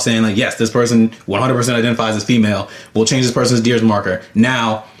signs off saying like, yes, this person 100% identifies as female, we'll change this person's DEERS marker.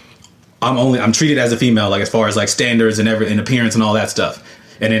 Now I'm treated as a female, like as far as like standards and and appearance and all that stuff.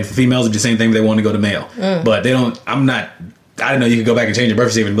 And then for females, it's the same thing if they want to go to male. But they don't. I didn't know you could go back and change your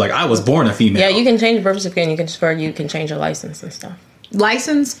birth certificate and be like, I was born a female. Yeah, you can change your birth certificate and you can change your license and stuff.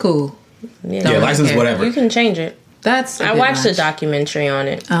 License, cool. Yeah, license, whatever. You can change it. I watched a documentary on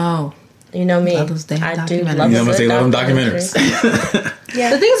it. Oh. You know me. Love those damn I do documentaries. love You know what I'm saying? Love them documentaries. documentaries. Yeah.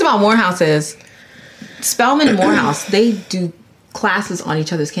 The things about Morehouse is Spelman and Morehouse, they do classes on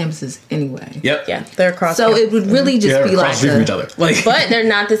each other's campuses anyway. Yep. Yeah, they're across. So it would really just be like across the street from each other. Like, But they're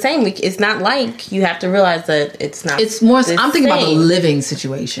not the same. It's not like you have to realize that it's not. it's more. the I'm thinking about the same. living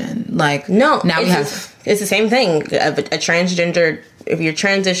situation. Like No, now we it's have. It's the same thing. A transgender. If you're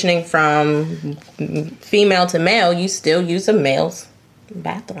transitioning from female to male, you still use a male's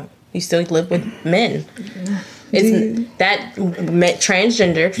bathroom. You still live with men. It's that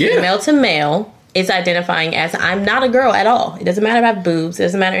transgender, female to male. It's identifying as I'm not a girl at all. It doesn't matter if I have boobs. It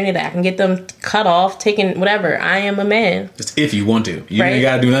doesn't matter any of that. I can get them cut off, taken, whatever. I am a man. Just if you want to. You ain't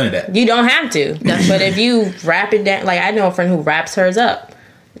got to do none of that. You don't have to. But if you wrap it down, like I know a friend who wraps hers up.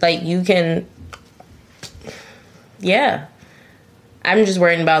 Like you can, yeah. I'm just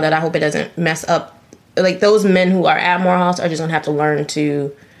worried about that. I hope it doesn't mess up. Like those men who are at Morehouse are just going to have to learn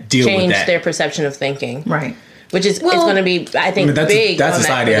to change their perception of thinking. Right. Which is, it's going to be, I think, big. That's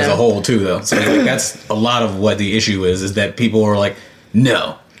society as a whole, too, though. So like, that's a lot of what the issue is that people are like,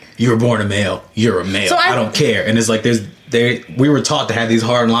 no, you were born a male. You're a male. So I don't care. And it's like, we were taught to have these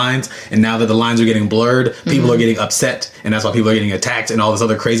hard lines, and now that the lines are getting blurred, people are getting upset, and that's why people are getting attacked, and all this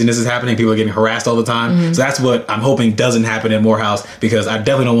other craziness is happening. People are getting harassed all the time. So that's what I'm hoping doesn't happen at Morehouse, because I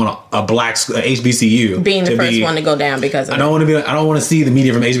definitely don't want a black HBCU being the first one to go down because of I don't want to see the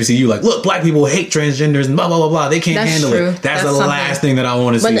media from HBCU like, look, black people hate transgenders and blah blah blah blah. They can't handle it. That's the last thing that I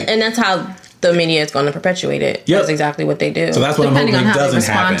want to see. And that's how the media is going to perpetuate it. Yep. That's exactly what they do. So that's what Depending I'm hoping on how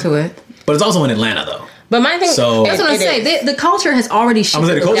doesn't happen. To it. But it's also in Atlanta though. But my thing, that's what I'm saying. The culture has already shifted. I'm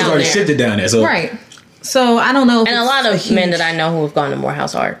saying the culture's already shifted down there. So right. So I don't know. And a lot of men that I know who have gone to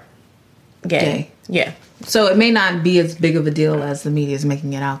Morehouse are gay. Yeah. So it may not be as big of a deal as the media is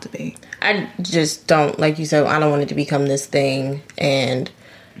making it out to be. I just don't, like you said, I don't want it to become this thing. And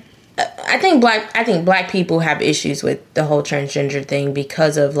I think black people have issues with the whole transgender thing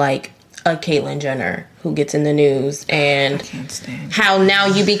because of like a Caitlyn Jenner who gets in the news and how now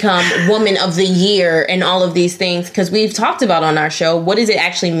you become woman of the year and all of these things, because we've talked about on our show, what does it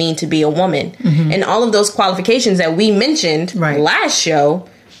actually mean to be a woman? And all of those qualifications that we mentioned last show,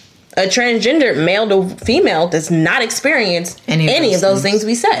 a transgender male to female does not experience any of those things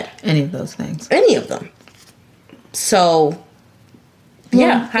we said. Any of those things. Any of them. So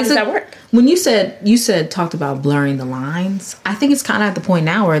yeah, how does that work? When you said talked about blurring the lines, I think it's kind of at the point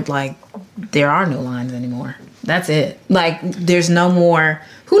now where like there are no lines anymore. That's it. Like there's no more.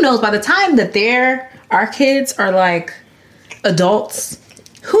 Who knows? By the time that our kids are like adults,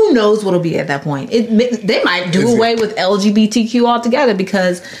 who knows what'll be at that point? They might do away with LGBTQ altogether,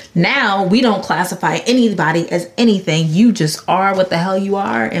 because now we don't classify anybody as anything. You just are what the hell you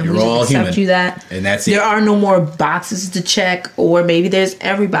are, and we just accept you that. And that's it. There are no more boxes to check, or maybe there's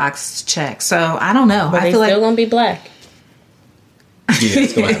every box to check. So I don't know. But I feel like still gonna be black. Yeah,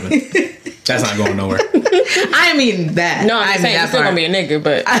 it's gonna happen. That's not going nowhere. I mean that. No, I'm saying you're still gonna be a nigga,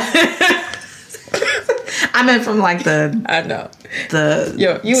 but I meant from like the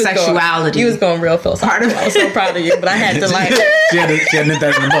sexuality. You was going real philosophical. I was so proud of you, but I had to like. she had to nip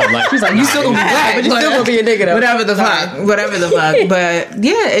that in the bud. Like, she's like, you still gonna be black, but you still gonna be a nigga though. Whatever the fuck. But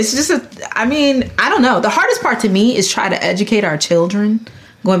yeah, it's just I mean, I don't know. The hardest part to me is try to educate our children.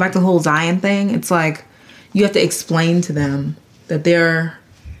 Going back to the whole Zion thing, it's like you have to explain to them that there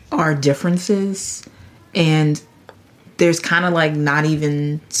are differences, and there's kind of like not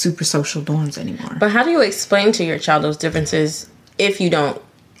even super social norms anymore. But how do you explain to your child those differences if you don't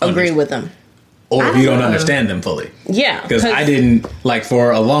agree with them? Or if you don't understand them fully. Yeah. Because I didn't, like,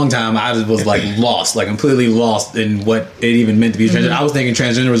 for a long time, I was, like, lost. Like, completely lost in what it even meant to be transgender. I was thinking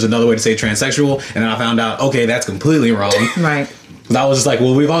transgender was another way to say transsexual. And then I found out, okay, that's completely wrong. Right. I was just like,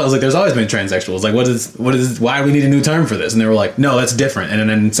 well, there's always been transsexuals. Like, why do we need a new term for this? And they were like, no, that's different. And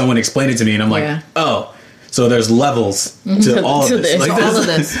then someone explained it to me, and I'm like, oh, so there's levels to all of this. Like, all of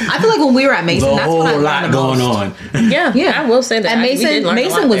this. I feel like when we were at Mason, that's what I learned the most. Going on. Yeah, I will say that. And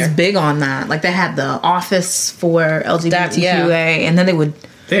Mason was big on that. Like, they had the office for LGBTQA, and then they would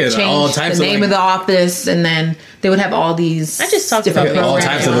change all types the name of the office, and then they would have all these. I just talked about all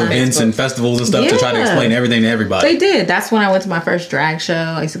types of events and festivals and stuff to try to explain everything to everybody. They did. That's when I went to my first drag show.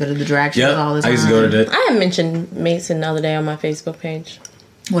 I used to go to the drag shows all the time. I used to go to the. I had mentioned Mason the other day on my Facebook page.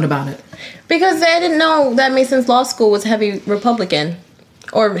 What about it? Because I didn't know that Mason's law school was heavy Republican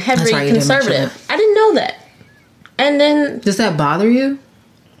or heavy conservative. I didn't know that. And then... Does that bother you?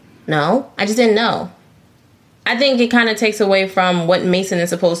 No, I just didn't know. I think it kind of takes away from what Mason is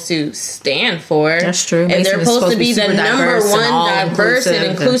supposed to stand for. That's true. And they're supposed to be the number one diverse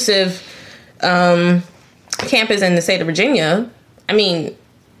and inclusive campus in the state of Virginia. I mean...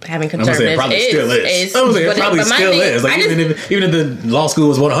 having conservatives probably still is. It probably still is. Like, even if the law school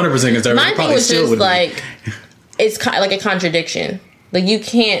was 100% conservative, my thing was just like, it's kind of like a contradiction. Like, you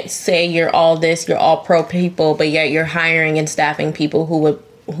can't say you're all this, you're all pro people, but yet you're hiring and staffing people who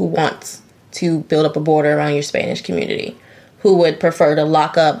want to build up a border around your Spanish community, who would prefer to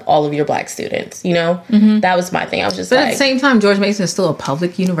lock up all of your black students. You know, that was my thing. I was just But like, at the same time, George Mason is still a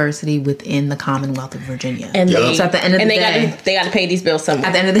public university within the Commonwealth of Virginia. and So at the end of the day, they got to pay these bills somewhere.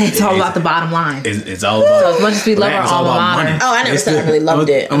 at the end of the day, it's all about the bottom line. It's all about. So as much as we love Man, our it's all alma about mater. money. Oh, I never said I really loved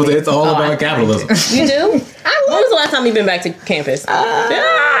it. I'm gonna say it's all I about like capitalism. You do? When was the last time you've been back to campus?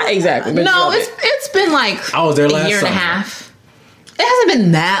 Exactly. But you No, love it's been like I was there a last year and a summer. half. It hasn't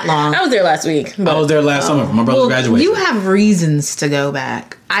been that long. I was there last week. But I was there last summer for my brother's Well, graduation. you have reasons to go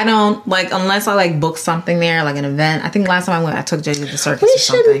back. I don't like unless I like book something there, like an event. I think last time I went, I took Jay to the circus. we or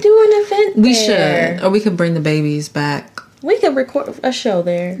something. should do an event. We there. should, or we could bring the babies back. We could record a show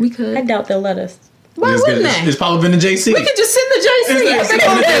there. We could. I doubt they'll let us. Why It's wouldn't good. they? It's probably been the JC. We could just sit in the JC.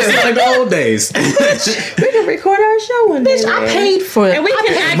 It's like the old days. We could record our show one day. Bitch, I paid for it. And we I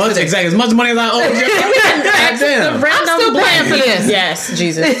can paid act- for Much this. exactly as much money as I owe. ask the Goddamn. random I'm still black paying for people. this. Yes,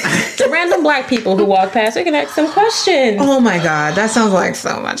 Jesus. The random black people who walk past, we can ask them questions. Oh my god, that sounds like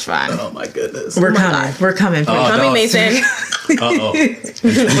so much fun. Oh my goodness. We're coming. We're coming. Oh, Coming, dog. Mason. Uh-oh.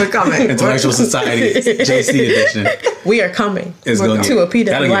 We're coming. Intellectual Society JC edition. We are coming. It's We're gonna to a get-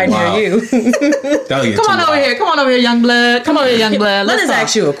 that'll PWI get wild. near you. That'll get Come too on over wild. here. Come on over here, young blood. Come over here, young blood. Let us talk.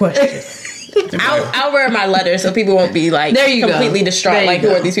 ask you a question. I'll wear my letter so people won't be like There you go. completely distraught. There you Like, who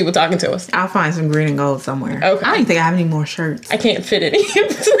go. are these people talking to us? I'll find some green and gold somewhere. Okay. I don't even think I have any more shirts. I can't fit any.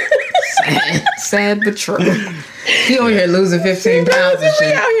 Sad but true. He over here losing 15 pounds and We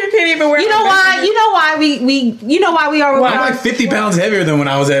shit. out here can't even wear. You know why? You know why we are. Why? I'm like 50 pounds heavier than when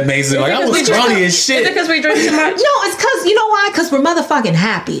I was at Mason. Like, I was scrawny as Is it shit. because we drink too much? No, it's because you know why? Because we're motherfucking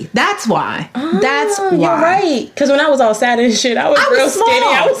happy. That's why. That's why. You're right. Because when I was all sad and shit, I was I was real small. skinny.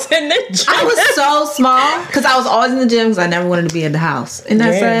 I was in the gym. I was so small because I was always in the gym because I never wanted to be at the house. Isn't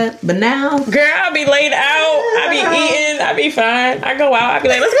that Yeah. sad? But now, Girl, I be laid out. I be eating. I be fine. I go out. I be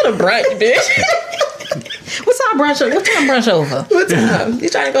like, let's go to brunch, bitch. what's our brunch? What time brunch over? What time? You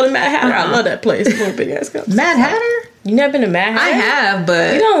trying to go to Mad Hatter? I love that place. Little big ass cups. Mad Hatter? You never been to Mad Hatter? I have,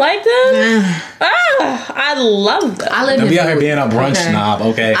 but You don't like them? Eh, I love them. I live Don't in be out here Bowie. being a brunch Okay. snob,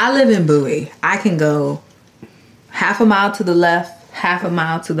 okay? I live in Bowie. I can go half a mile to the left, half a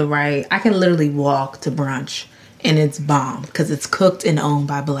mile to the right. I can literally walk to brunch, and it's bomb because it's cooked and owned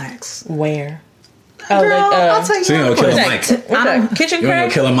by blacks. Where? Oh, Girl, like, I'll tell you. So you what, gonna kill what a is Mike. that? What's I don't- that? Kitchen You wanna go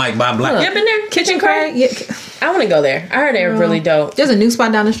Craig? kill a Mike by black? You ever been there? Kitchen Craig? Yeah. I want to go there. I heard they're really dope. There's a new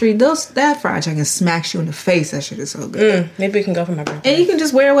spot down the street. That fried chicken smacks you in the face. That shit is so good. Maybe we can go for my birthday. And you can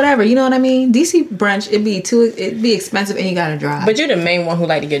just wear whatever. You know what I mean? DC brunch, it'd be expensive, and you gotta drive. But you're the main one who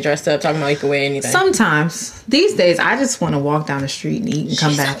like to get dressed up, talking about you can wear anything. Sometimes these days, I just want to walk down the street and eat and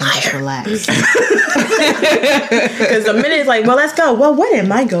come back and just relax. Because the minute it's like, well, let's go. Well, what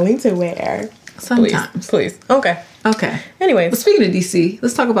am I going to wear? Sometimes. Please. Okay. Okay. But Anyways. speaking of DC,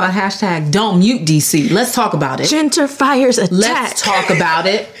 let's talk about hashtag Don't Mute DC. Let's talk about it. Gentrifiers attack. Let's talk about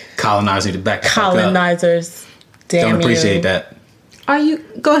it. Colonizers need to back the fuck up. Colonizers. Damn Don't appreciate you. that. Are you?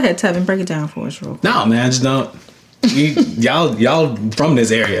 Go ahead, Tevin. Break it down for us, real quick. No, man, I just don't. Y'all from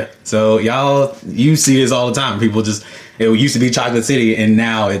this area, so you see this all the time. People just, it used to be Chocolate City, and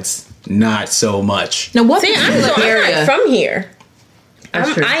now it's not so much. Now, what See, I'm particular not from here.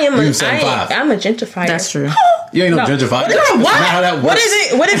 That's true. I'm You 75. a gentrifier. That's true. You ain't no No. gentrifier. Girl, That's what? not how that works.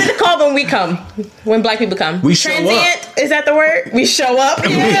 What is it called when we come? When black people come? We show Transient? Is that the word? We show up?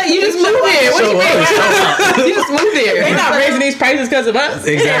 Yeah, you just moved here. What do you mean? You just moved They're here. not raising these prices because of us.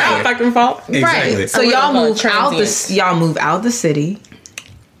 Exactly. It's our fucking fault. Exactly. Right. So I wouldn't y'all call it move out transient. y'all move out the city.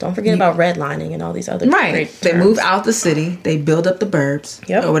 Don't forget about redlining and all these other Right. great They terms. move out the city. They build up the burbs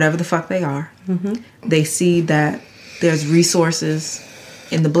Yep. or whatever the fuck they are. They see that there's resources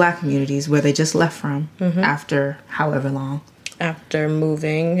in the black communities where they just left from after however long. after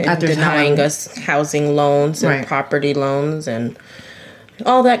moving and After denying housing. us housing loans and Right. property lones and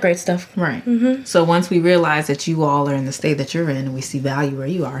all that great stuff. Right. So once we realize that you all are in the state that you're in and we see value where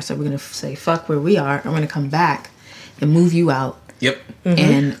you are, so we're going to say, fuck where we are. I'm going to come back and move you out. Yep.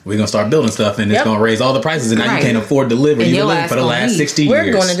 And We're gonna start building stuff, and it's Yep. gonna raise all the prices, and now Right. you can't afford to live where And you've your been living ass for the gonna last leave. 60 we're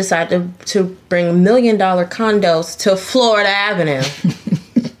years. going to decide to bring $1 million condos to Florida Avenue.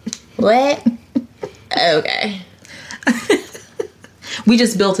 What? Okay. we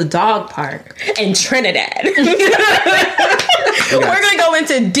just built a dog park. In Trinidad. We're going to go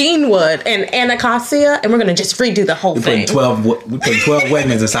into Deanwood and Anacostia, and we're going to just redo the whole We thing. put 12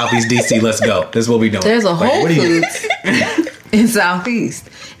 Wegmans in Southeast DC. Let's go. This is what we doing. There's a Like, Whole what are you- Foods in Southeast.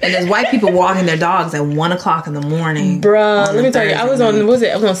 And there's white people walking their dogs at 1 o'clock in the morning. Bruh, on let me a tell you, I was Thursday on, night. what was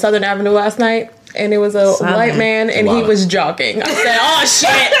it? I was on Southern Avenue last night, and it was a Southern. white man, and he Wow. was jogging. I said, oh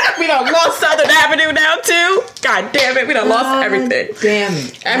shit, We done lost Southern Avenue now too. God damn it, we done lost everything. Damn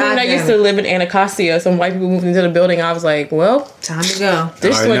it. I remember I used to live in Anacostia. Some white people moved into the building. I was like, well, time to go.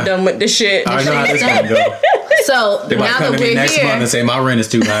 This one done with this shit. I know how this gonna go. So they might now come that to me we're next here, month and say my rent is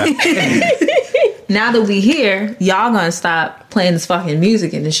too high. now that we here, y'all gonna stop playing this fucking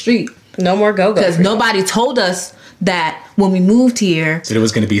music in the street. No more go-go. Because nobody told us that when we moved here, it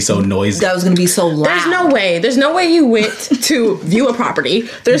was going to be so noisy. That was going to be so loud. There's no way you went to view a property.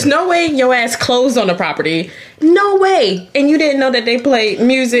 There's no way your ass closed on a property. No way. And you didn't know that they played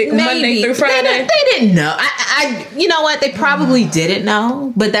music Monday through Friday. They didn't know. I you know what? They probably didn't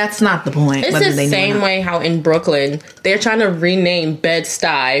know, but that's not the point. It's the same way how in Brooklyn, they're trying to rename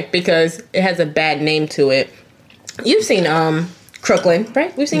Bed-Stuy because it has a bad name to it. You've seen Crooklyn,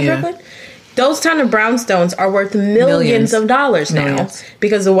 right? We've seen Crooklyn. Those kind of brownstones are worth millions of dollars now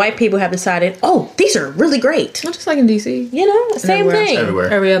because the white people have decided, oh, these are really great. Not just like in DC. You know, same thing. Everywhere.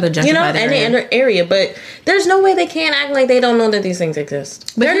 Every other gentrified area. Any other area. But there's no way they can't act like they don't know that these things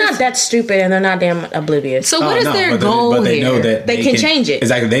exist. But they're not that stupid and they're not damn oblivious. So what is their goal but they here? know that they can change it.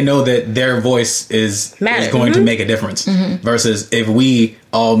 Exactly. They know that their voice is going to make a difference. Versus if we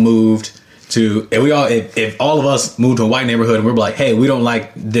all moved to if all of us moved to a white neighborhood and we're like, hey, we don't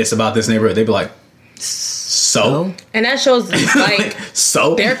like this about this neighborhood, they'd be like, so? And that shows like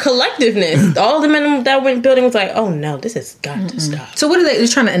so their collectiveness. All the men that went building was like, oh no, this has got to stop. So what are they? They're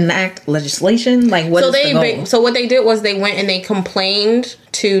trying to enact legislation? Like what? So what they did was they went and they complained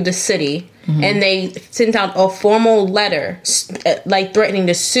to the city and they sent out a formal letter like threatening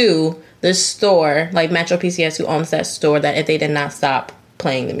to sue the store, like Metro PCS, who owns that store, that if they did not stop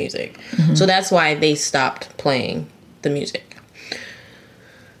playing the music. So that's why they stopped playing the music.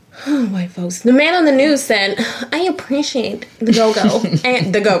 Oh, white folks. The man on the news said, I appreciate the go-go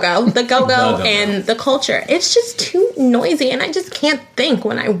and the go-go and the culture. It's just too noisy and I just can't think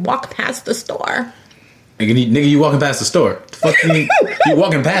when I walk past the store. Nigga, you walking past the store. The fuck you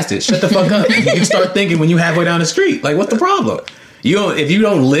walking past it. Shut the fuck up. You can start thinking when you halfway down the street. Like, what's the problem? If you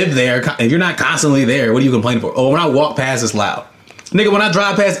don't live there, if you're not constantly there, what are you complaining for? Oh, when I walk past, it's loud. Nigga, when I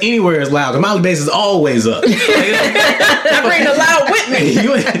drive past anywhere, it's loud. Because my bass is always up. I bring the loud with me.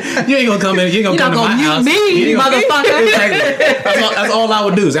 You ain't gonna come in. You ain't gonna come to my house. Me, motherfucker. That's all I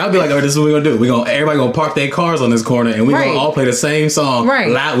would do. So I'd be like, this is what we're gonna do. Everybody gonna park their cars on this corner, and we're gonna all play the same song. Right.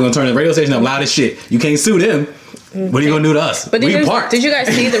 Loud. We're gonna turn the radio station up loud as shit. You can't sue them. What are you gonna do to us? But did you guys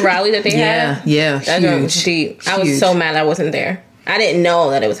see the rally that they had? Yeah, huge. I was so mad I wasn't there. I didn't know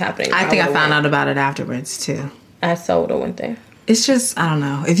that it was happening. I think I found out about it afterwards too. I so would have went there. It's just, I don't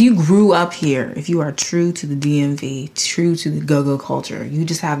know. If you grew up here, if you are true to the DMV, true to the go-go culture, you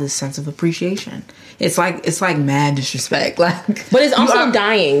just have this sense of appreciation. It's like mad disrespect. But it's also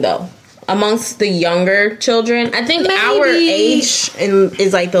dying though amongst the younger children. I think our age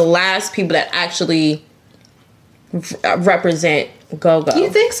is like the last people that actually represent go-go. You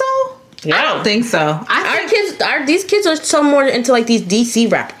think so? Yeah. I don't think so. These kids are so more into like these DC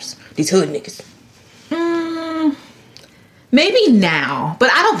rappers, these hood niggas. Maybe now,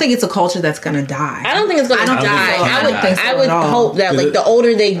 but I don't think it's a culture that's gonna die. I don't think it's gonna die. I would hope that like the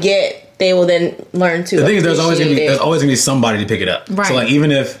older they get, they will then learn to. The thing is, there's always gonna be somebody to pick it up. Right. So like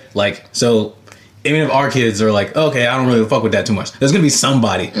even if our kids are like, okay, I don't really fuck with that too much, there's gonna be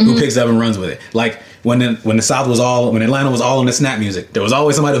somebody who picks it up and runs with it. Like when the South was when Atlanta was all in the snap music, there was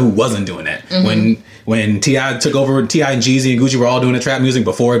always somebody who wasn't doing that. When T.I. took over, T.I. and Jeezy and Gucci were all doing the trap music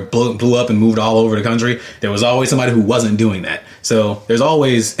before it blew up and moved all over the country, there was always somebody who wasn't doing that. So there's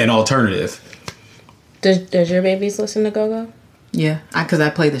always an alternative. Does your babies listen to go-go? Yeah, because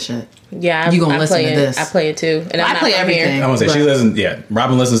I play the shit. Yeah, you gonna listen to this? I play it too, and I play everything. I want to say she listens. Yeah,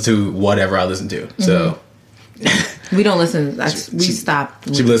 Robin listens to whatever I listen to. So we don't listen. We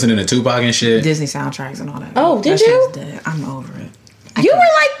stopped. She listening to Tupac and shit, Disney soundtracks and all that. Oh, did you? I'm over it. You were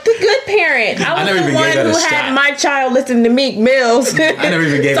like the good parent. I was the one who had my child listen to Meek Mills. I never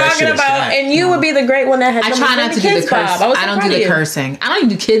even gave that shit a shot. And you would be the great one that had. I try not to do the cursing. I don't do the cursing. I don't even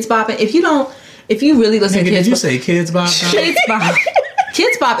do kids bopping. If you really listen to kids, did you say kids bop? Kids bop.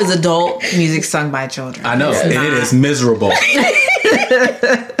 Kids bop is adult music sung by children. I know, and it is miserable.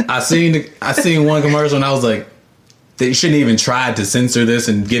 I seen one commercial and I was like, they shouldn't even try to censor this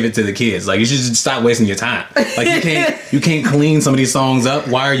and give it to the kids. Like, you should just stop wasting your time. Like, you can't clean some of these songs up.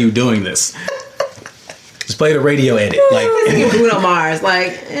 Why are you doing this? Just play the radio edit. Like Bruno Mars.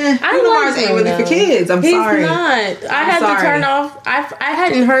 Like, Bruno Mars ain't really for kids. He's sorry. Not. I had to turn off. I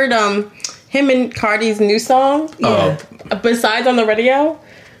hadn't heard him and Cardi's new song. Yeah. Besides on the radio.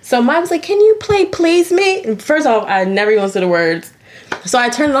 So Mom was like, "Can you play Please Me?" And first off, I never even listened to the words. So I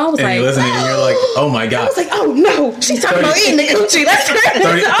turned it on. I was And like, you're listening and you're like, oh my God. I was like, oh no, she's talking about eating the coochie. Let's turn this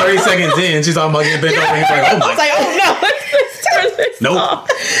 30, off. 30 seconds in, she's talking about getting bent over. And he's like, oh I my was like, oh no, let's turn this off.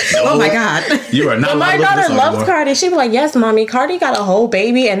 Nope. Oh my God. You are not But my allowed to look at daughter this loves anymore. Cardi. She be like, yes, mommy, Cardi got a whole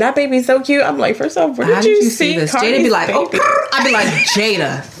baby, and that baby's so cute. I'm like, first off, where How did you see this? Cardi's Jada be like, baby? oh, I'd be like,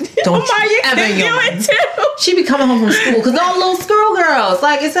 Jada, don't Why you you ever can in your do mind. it too? She be coming home from school because they're all little girls.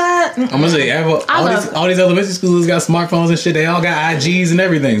 Like, is that? I'm gonna say, all these elementary schools got smartphones and shit. They all got IGs and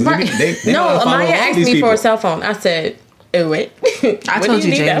everything. So Right. they know how No, to follow Amaya all asked these me people. for a cell phone. I said, oh, wait. I What told do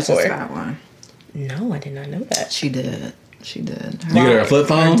you need Jada that just for? got one. No, I did not know that. She did. She did. You get her a flip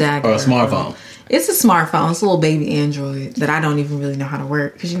phone dad or a got her smartphone? It's a smartphone. It's a little baby Android that I don't even really know how to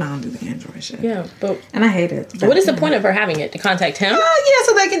work because you know I don't do the Android shit. Yeah, but And I hate it. what is the point of her having it? To contact him? Yeah,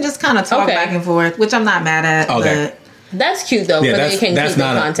 so they can just kind of talk Okay. back and forth, which I'm not mad at. Okay. That's cute though, Yeah, but that's- they can that's keep in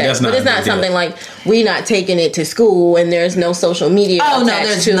not a- contact. that's But not it's a not big deal. something like we not taking it to school and there's no social media. Oh, no, attached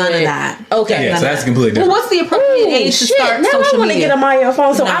there's to none of it. that. Okay. Yeah, so that's completely Well, different. what's the appropriate age to Shit, start now I social want to media? get a Maya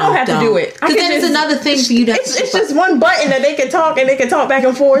phone so I No, don't have to do it. I Because can then it's just- another thing for you to. It's just one button that they can talk and they can talk back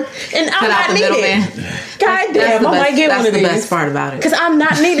and forth, and I'm Cut out not the needed. middleman. God That's damn, the I best- might get that's one of the these. best part about it. Because I'm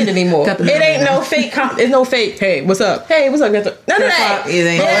not needed anymore. Cut the It ain't middleman no fake. It's no fake. Hey, what's up? Hey, what's up? None of that. It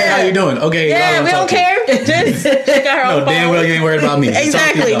ain't- Oh, hey, how you doing? Okay, Yeah, y'all we talk don't to you. care. Just she got her No, own damn phone. well you ain't worried about me. Just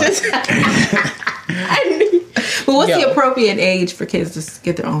talk to Exactly. your dog. Just I knew- But what's Yo. the appropriate age for kids to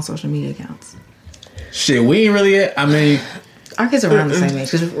get their own social media accounts? Shit, we ain't really yet. I mean, Our kids are around the same age.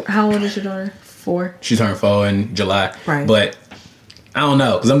 'Cause how old is your daughter? 4. she turned 4 in July. Right. But I don't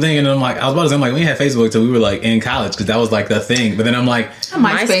know. Because I'm thinking, I was about to say, we had Facebook till we were like in college because that was like the thing. But then I'm like,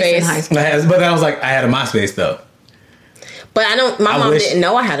 MySpace in high school. but then I was like, I had a MySpace though. But I don't. My I mom wish- didn't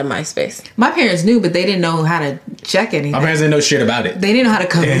know I had a MySpace. My parents knew, but they didn't know how to check anything. My parents didn't know shit about it. They didn't know how to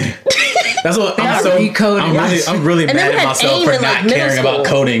code. That's what Gotta recode it. I'm really And then mad we at had myself AIM for in, not like, middle caring about school.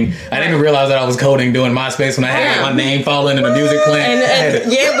 coding. I didn't even realize that I was coding doing MySpace when I had Yeah. my name falling in the music playing. And- I had to-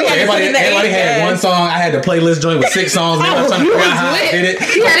 yeah, we had to everybody, put in the everybody had AIM. one song. I had the playlist joint with 6 songs. And I was trying to figure out how I did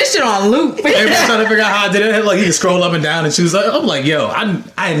it. You had this shit on loop. Everybody trying to figure out how I did it. Like you can scroll up and down and choose. I'm like, yo,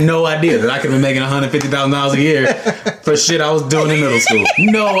 I had no idea that I could be making $150,000 a year for shit I was doing in middle school.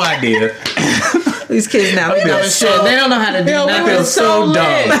 No idea. These kids now, they feel know so- shit. They don't know how to do Yo, we nothing. were feel so lit.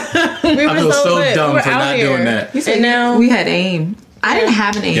 dumb. We were I feel so lit. dumb We were for out not here. doing that. And now We had AIM. I didn't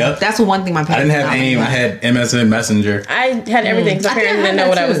have an AIM. Yep. That's the one thing my I parents didn't have AIM. I had MSN Messenger. I had everything because my I think parents I didn't had know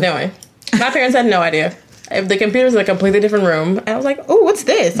what that I was too. doing. My parents had no idea. If the computer's in a completely different room, and I was like, "Oh, what's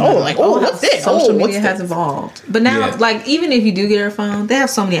this? Oh, like, oh, what's this? Social Oh, what's media has this?" evolved. But now, Yeah. like, even if you do get her phone, they have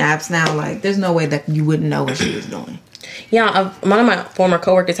so many apps now. Like, there's no way that you wouldn't know what she was doing. Yeah, one of my former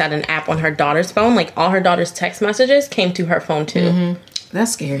coworkers had an app on her daughter's phone. Like all her daughter's text messages came to her phone too.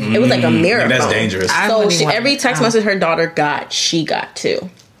 That's scary. It was like a mirror. That's phone. dangerous. I So wouldn't even every want- text message her daughter got, she got too.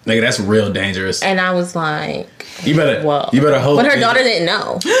 Nigga, that's real dangerous. And I was like, You better hope. but her daughter didn't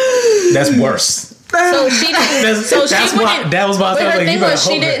know. That's worse. So she didn't. So she that's wouldn't. why that was why I But was her like, thing you better was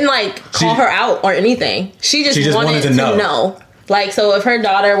she hope that- didn't like call her out or anything. She just wanted to know. Like, so if her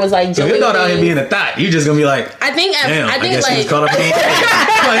daughter was like, So doing your daughter out here things- being a thought, you just gonna be like, I think, damn, I think guess she was like, caught up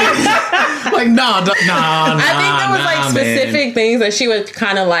in nah. I think there was like specific things that she would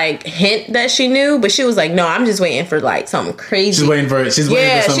kind of like hint that she knew, but she was like, no, I'm just waiting for like something crazy. She's waiting for some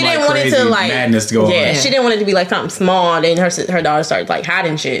she didn't want crazy it to like madness to go on. Yeah, she didn't want it to be like something small. And then her daughter started like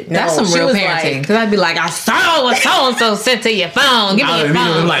hiding shit. No, That's some she real was parenting. like, Because I'd be like, I saw what so and so sent to your phone. Give me I your would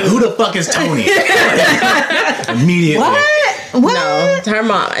immediately phone. be like, who the fuck is Tony? Immediately. What? no, her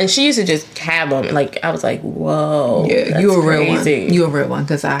mom, and she used to just have them. Like I was like, whoa, Yeah, that's you a real crazy. one. You a real one.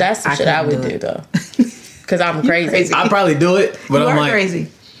 Because That's the shit I would do though. Because I'm crazy. I'd probably do it, but You I'm are like, crazy.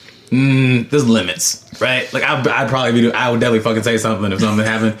 there's limits, right? Like I'd probably be, I would definitely fucking say something if something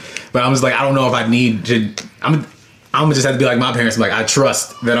happened, but I'm just like, I don't know if I need to. I'm gonna just have to be like my parents. Like I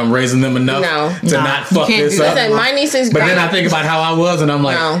trust that I'm raising them enough to No, not you fuck can't this do up. that. Listen, my niece is But great. then I think about how I was, and I'm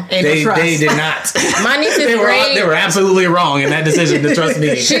like, No. Ain't no trust. they did not. My niece is they great. were absolutely wrong in that decision to trust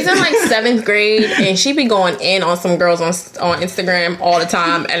me. She's in like 7th grade, and she be going in on some girls on Instagram all the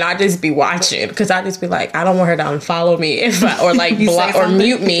time, and I just be watching because I just be like, I don't want her to unfollow me or like You say block or something?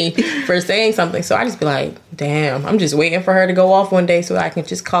 mute me for saying something. So I just be like, damn, I'm just waiting for her to go off one day so I can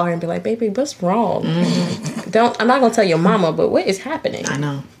just call her and be like, baby, what's wrong? I'm not gonna tell your mama, but what is happening? I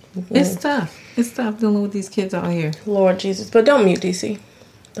know. It's tough. It's tough dealing with these kids out here. Lord Jesus, but don't mute DC.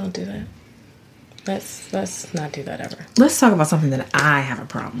 Don't do that. Let's not do that ever. Let's talk about something that I have a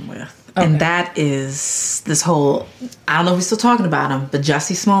problem with. Okay. And that is this whole, I don't know if we're still talking about him, but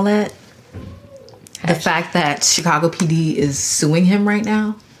Jussie Smollett. The fact that Chicago PD is suing him right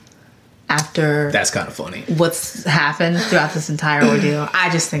now. after That's kind of funny. what's happened throughout this entire ordeal. I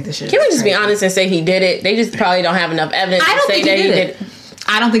just think this shit. Can we just be honest and say he did it? They just probably don't have enough evidence I don't to say think that he did it.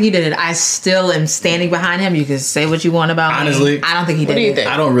 I don't think he did it. I still am standing behind him. You can say what you want about Honestly, me. I don't think he did what do you it. think?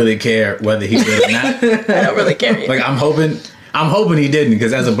 I don't really care whether he did it or not. I don't really care. Like I'm hoping he didn't,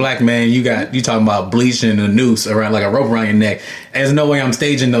 because as a black man, you talking about bleaching a noose around, like a rope around your neck. There's no way I'm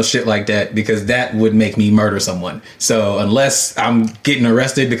staging no shit like that, because that would make me murder someone. So unless I'm getting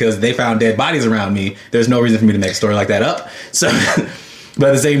arrested because they found dead bodies around me, there's no reason for me to make a story like that up. So, but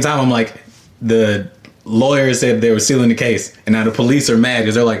at the same time, I'm like, the lawyers said they were sealing the case, and now the police are mad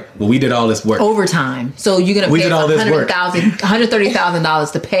because they're like, well, we did all this work. Overtime. So you're going to pay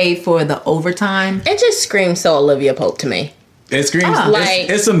 $130,000 to pay for the overtime? It just screams so Olivia Pope to me. It screams Like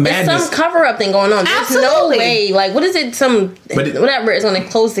it's some madness. It's some cover up thing going on. There's Absolutely. no way. Like, what is it? Whatever is going to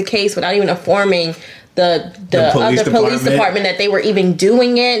close the case without even informing the other police department that they were even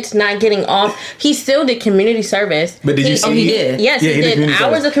doing it, not getting off. He still did community service. But did you see? he did. Yes, he did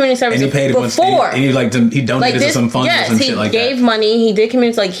hours of community service, and he paid before. And he donated to some funds or some shit like that. Yes, he gave money. He did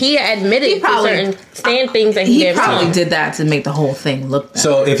community. Like, he admitted to certain things that he did wrong. He probably did that to make the whole thing look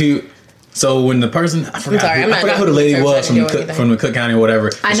better. So when the person, I forgot who the lady was from the Cook County or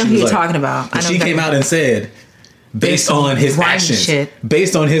whatever. I know who you're talking about. She came out and said, based on his actions,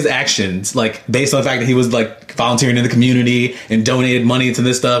 like based on the fact that he was like volunteering in the community and donated money to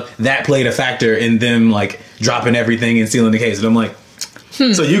this stuff, that played a factor in them like dropping everything and sealing the case. And I'm like,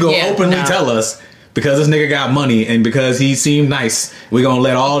 so you gonna openly tell us, because this nigga got money and because he seemed nice, we're gonna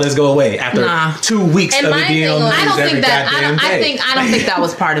let all this go away after 2 weeks of it being on the news every goddamn day? I don't think that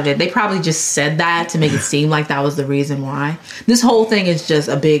was part of it. They probably just said that to make it seem like that was the reason why. This whole thing is just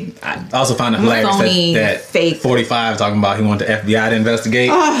a big. I also found it hilarious that fake 45 talking about he wanted the FBI to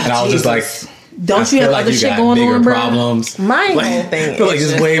investigate, and I was just like, don't you have other shit going on, bro? Problems. My whole thing. I feel like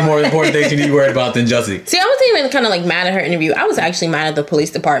there's way more important things you need to be worried about than Jussie. See, I wasn't even kind of like mad at her interview. I was actually mad at the police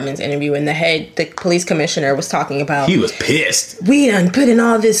department's interview, and the police commissioner was talking about. He was pissed. We done put in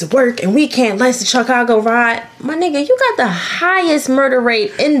all this work, and we can't let the Chicago ride. My nigga, you got the highest murder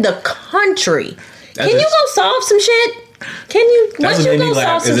rate in the country. Can you go solve some shit? Can you? Once you go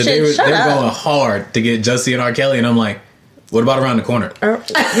solve some shit, shut up. They were going hard to get Jussie and R. Kelly, and I'm like, what about around the corner?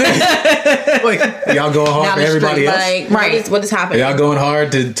 Like, y'all going hard for everybody else? Like, what is happening? Are y'all going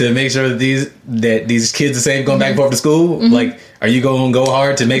hard to make sure that these kids are safe going back and forth to school? Like, are you going to go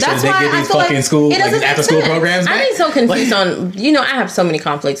hard to make sure that they get these fucking school, like after school programs back? I'm so confused on, I have so many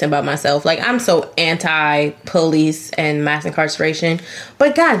conflicts about myself. Like, I'm so anti-police and mass incarceration.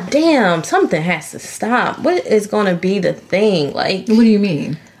 But goddamn, something has to stop. What is going to be the thing? Like, what do you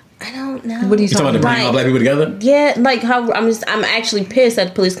mean? I don't know. What are you talking about? To bring all black people together? Yeah, like how I'm actually pissed that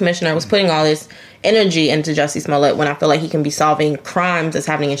the police commissioner was putting all this energy into Jussie Smollett when I feel like he can be solving crimes that's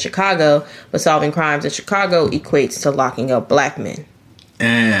happening in Chicago, but solving crimes in Chicago equates to locking up black men.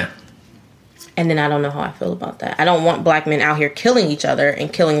 And then I don't know how I feel about that. I don't want black men out here killing each other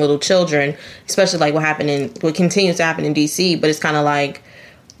and killing little children, especially like what continues to happen in DC. But it's kind of like,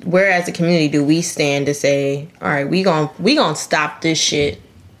 where as a community do we stand to say, all right, we gonna stop this shit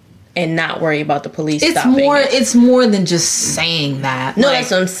and not worry about the police stopping it? It's more than just saying that. No,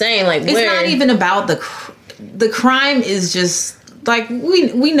 that's what I'm saying. Like, it's not even about the crime. Is just like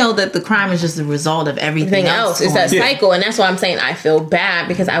we know that the crime is just the result of everything else. It's that cycle, and that's why I'm saying I feel bad,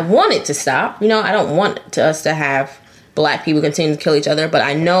 because I want it to stop. I don't want us to have black people continue to kill each other, but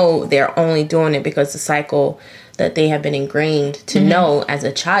I know they're only doing it because the cycle that they have been ingrained to know as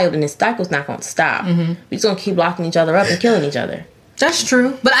a child, and this cycle's not going to stop. We're just going to keep locking each other up and killing each other. That's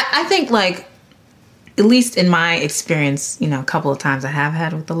true. But I think, like, at least in my experience, a couple of times I have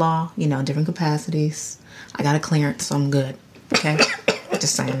had with the law, different capacities. I got a clearance, so I'm good. Okay?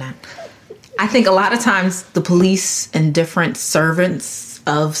 Just saying that. I think a lot of times the police and different servants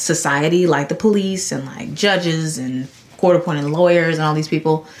of society, like the police and like judges and court-appointed lawyers and all these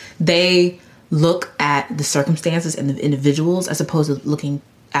people, they look at the circumstances and the individuals as opposed to looking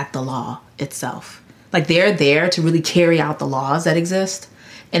at the law itself. Like, they're there to really carry out the laws that exist.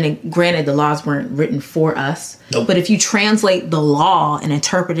 And granted, the laws weren't written for us. Nope. But if you translate the law and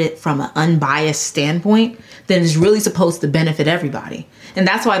interpret it from an unbiased standpoint, then it's really supposed to benefit everybody. And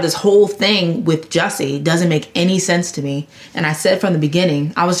that's why this whole thing with Jussie doesn't make any sense to me. And I said from the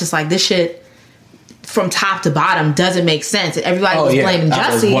beginning, I was just like, this shit from top to bottom doesn't make sense. Everybody was blaming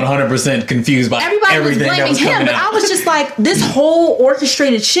Jussie. I was 100% confused by everything that was coming out. But I was just like, this whole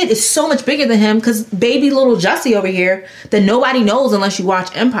orchestrated shit is so much bigger than him, because baby little Jussie over here that nobody knows unless you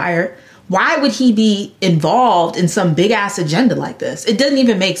watch Empire why would he be involved in some big ass agenda like this? It doesn't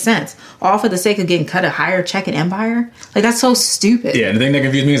even make sense. All for the sake of getting cut a higher check in Empire? Like, that's so stupid. Yeah, and the thing that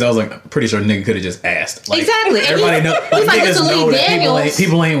confused me is I was like, pretty sure the nigga could have just asked. Like, Exactly. And Everybody know, he's like, niggas it's know Lee that Daniels.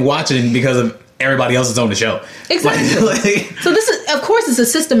 people ain't watching because of everybody else is on the show. Exactly. Like, So this is, of course, it's a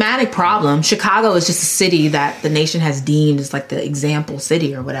systematic problem. Chicago is just a city that the nation has deemed as like the example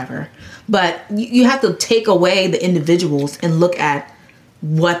city or whatever. But you have to take away the individuals and look at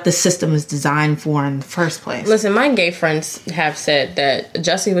what the system is designed for in the first place. Listen, my gay friends have said that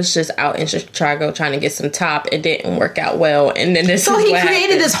Jussie was just out in Chicago trying to get some top. It didn't work out well, and then this. So is he what created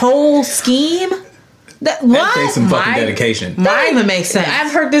happened. this whole scheme. That that takes some fucking My- dedication. That don't even make sense.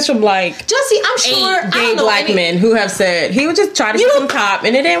 I've heard this from like Jussie, I'm sure 8 I gay don't know black any- men who have said he would just try to You get don't- some top,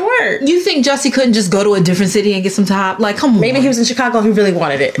 and it didn't work. You think Jussie couldn't just go to a different city and get some top? Like, come on. Maybe he was in Chicago and he really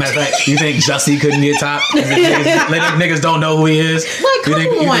wanted it. Matter of fact, you think Jussie couldn't get top? Niggas don't know who he is? Like, you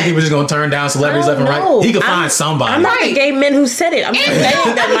think come on. he was just gonna turn down celebrities I left and don't right? know. He could I'm- find somebody. I'm not the Right. gay men who said it. I'm just saying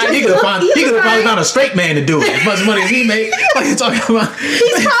that He my could have He was probably right. found a straight man to do it. As much money as he made. What are you talking about?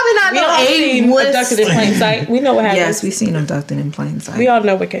 He's probably not we no all seen A-list. Abducted in Plain Sight. We know what happens. Yes, we've seen Abducted in Plain Sight. We all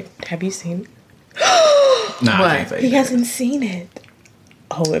know what could. Have you seen? Nah, What? I can't fake He it. hasn't seen it.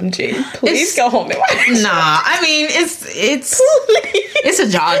 OMG! Please It's- go home and watch. Nah, I mean it's a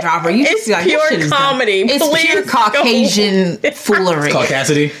jaw dropper. You It's just be like, pure this shit is dumb. comedy. It's Please pure go. Caucasian foolery. Called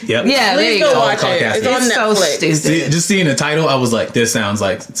Cassidy? Yep. Yeah, there Please you go go. watch it. Caucasian. It's on It's so Netflix. stupid. See, just seeing the title, I was like, this sounds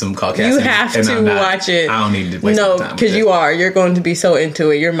like some Caucasian. You have and to I'm not- watch it. I don't need to waste No, my time. because you are. You're going to be so into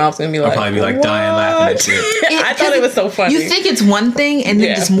it. Your mouth's going to be like. I'll probably be like dying laughing at "What?" shit. I thought it was so funny. You think it's one thing, and then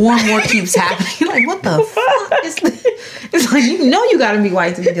Yeah. just more and more keeps happening. You're like, what the fuck? It's like, you know, you got to be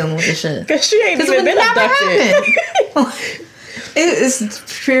white to be dealing with this shit. Because she ain't Because it even would been never abducted. happen.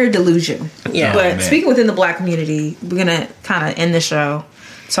 It's pure delusion. Yeah. But man. speaking within the black community, we're gonna kind of end the show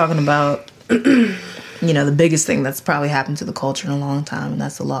talking about the biggest thing that's probably happened to the culture in a long time, and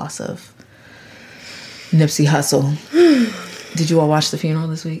that's the loss of Nipsey Hussle. Did you all watch the funeral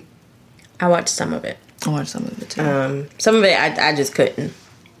this week? I watched some of it. I watched some of it too. Some of it I just couldn't.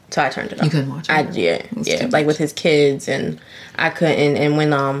 So I turned it off. You couldn't watch it? Yeah, was yeah. too Like much. with his kids, and I couldn't. And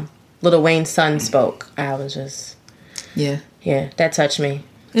when Lil Wayne's son spoke, I was just Yeah. that touched me.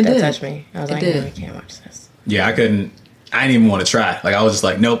 It that did. touched me. I was It like, did. no, I can't watch this. Yeah, I didn't even want to try. Like, I was just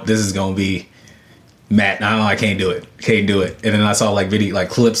like, nope, this is going to be Matt. No, I can't do it. Can't do it. And then I saw like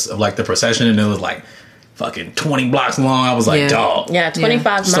clips of like the procession, and it was like fucking 20 blocks long. I was like, Yeah. dog. Yeah, 25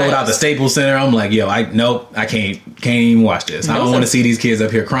 miles. Sold out the Staples Center. I'm like, yo, I can't even watch this. I don't Those want are- to see these kids up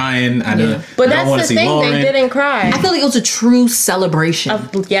here crying. I Yeah. don't. But I don't want that's to the see thing. Lauren. They didn't cry. I feel like it was a true celebration.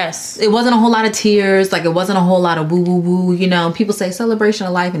 Yes. It wasn't a whole lot of tears. Like, it wasn't a whole lot of woo woo woo. People say celebration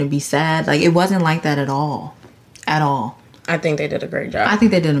of life and it'd be sad. Like, it wasn't like that at all. At all. I think they did a great job. I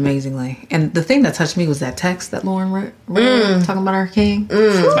think they did amazingly. And the thing that touched me was that text that Lauren wrote talking about our king.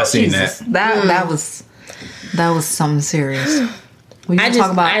 I seen Jesus. that. That was something serious. We I can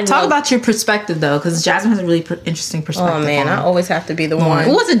just- I talk love- about your perspective though, because Jasmine has a really interesting perspective. Oh man, on I always have to be the Lauren. It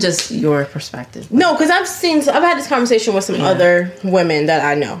one. wasn't just your perspective. No, because I've had this conversation with some other women that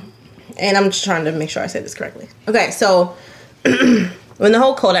I know, and I'm just trying to make sure I said this correctly. Okay, so when the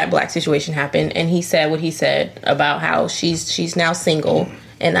whole Kodak Black situation happened, and he said what he said about how she's now single,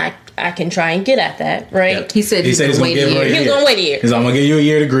 and I can try and get at that, right? Yep. He said he's gonna gonna wait give a her year. He was gonna wait a year. He's like, I'm gonna give you a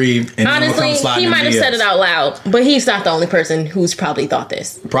year to grieve. And then we'll come Honestly, sliding he in might have DMs. said it out loud, but he's not the only person who's probably thought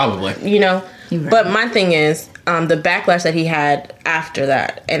this. Probably. You're right. But my thing is the backlash that he had after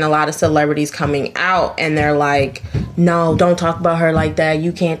that, and a lot of celebrities coming out and they're like, no, don't talk about her like that,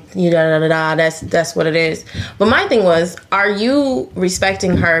 you can't, that's what it is. But my thing was, are you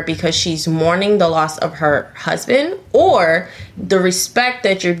respecting her because she's mourning the loss of her husband, or the respect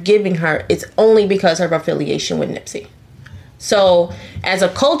that you're giving her is only because of her affiliation with Nipsey? So as a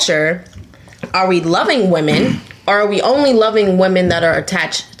culture, are we loving women, or are we only loving women that are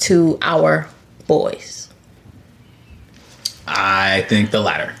attached to our boys? I think the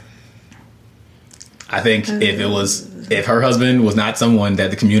latter. I think if her husband was not someone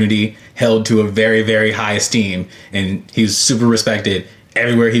that the community held to a very, very high esteem, and he was super respected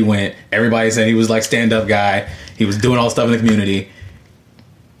everywhere he went, everybody said he was like stand-up guy, he was doing all the stuff in the community,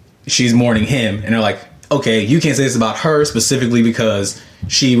 she's mourning him, and they're like, okay, you can't say this about her specifically because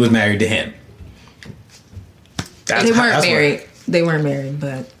she was married to him. They weren't that's what- married. They weren't married,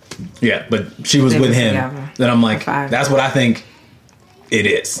 but yeah, but she was They with were him. together. Then I'm like, Five. that's what I think it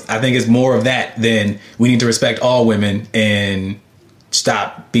is. I think it's more of that than we need to respect all women and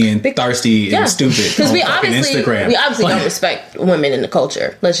stop being thirsty and stupid. Because we obviously Instagram. don't respect women in the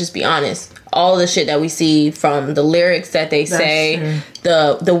culture. Let's just be honest. All the shit that we see, from the lyrics that they say,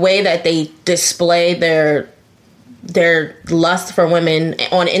 the way that they display their lust for women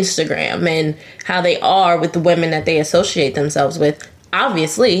on Instagram, and how they are with the women that they associate themselves with.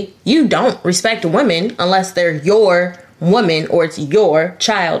 Obviously, you don't respect women unless they're your woman, or it's your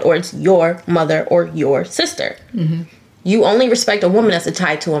child, or it's your mother or your sister. Mm-hmm. You only respect a woman that's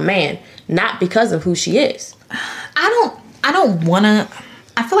tied to a man, not because of who she is. I don't want to.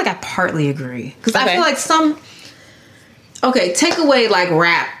 I feel like I partly agree. Because I feel like okay, take away like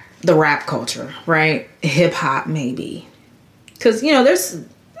the rap culture, right? Hip hop, maybe. Because,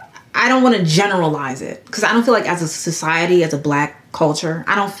 I don't want to generalize it. Because I don't feel like as a society, as a black culture,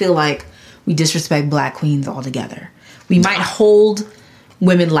 I don't feel like we disrespect black queens altogether. We might hold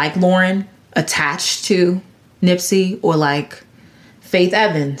women like Lauren attached to Nipsey, or like Faith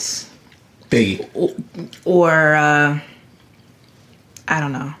Evans, Biggie, or I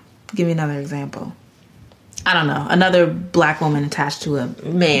don't know. Give me another example. I don't know. Another black woman attached to a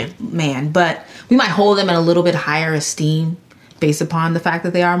man. But we might hold them in a little bit higher esteem based upon the fact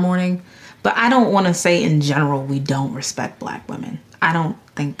that they are mourning. But I don't want to say in general we don't respect black women. I don't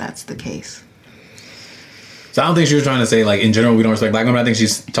think that's the case. So I don't think she was trying to say, like, in general, we don't respect black women. I think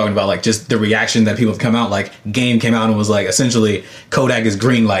she's talking about, like, just the reaction that people have come out. Like, Game came out and was like, essentially, Kodak is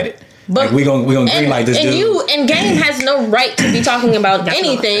green lighted. But like, we gonna green light this dude. And Game has no right to be talking about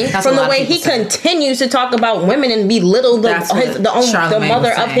anything from the way he continues to talk about women and belittle the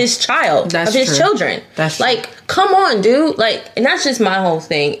mother of his child, of his children. That's like, come on, dude. Like, and that's just my whole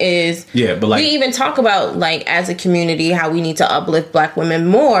thing is, but like, we even talk about, like, as a community, how we need to uplift black women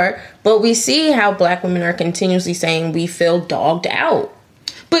more, but we see how black women are continuously saying we feel dogged out.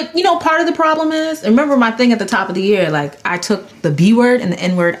 But, part of the problem is, remember my thing at the top of the year, like, I took the B word and the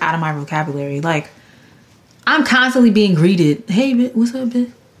N word out of my vocabulary. Like, I'm constantly being greeted, hey, bitch, what's up, bitch?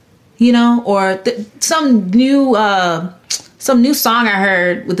 Or some new song I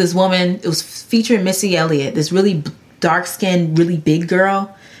heard with this woman. It was featuring Missy Elliott, this really dark-skinned, really big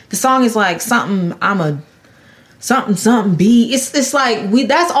girl. The song is like, I'm a something B. It's like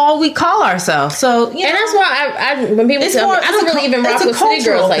that's all we call ourselves. So and that's why I when people tell me, I don't really even rock with city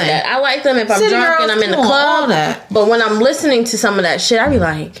girls like that. I like them if I'm drunk and I'm in the club. But when I'm listening to some of that shit, I be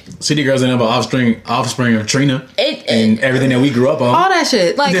like, city girls end up offspring of Trina and everything that we grew up on. All that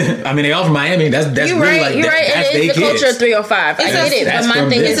shit. Like, I mean, they all from Miami. That's you're really right. Like you're right. That's it is the culture of 305. I get it. But my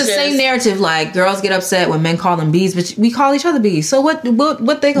thing is the same narrative. Like, girls get upset when men call them bees, but we call each other bees. So what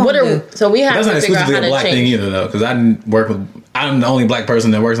they gonna do? So we have to figure out how to change. That's not exclusively a black thing either, though, because I didn't work with. I'm the only black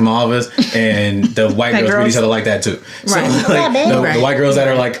person that works in my office, and the white girls treat each other like that too. Right. So, like, the white girls that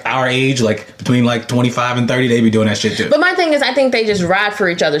are like our age, like between like 25 and 30, they be doing that shit too. But my thing is, I think they just ride for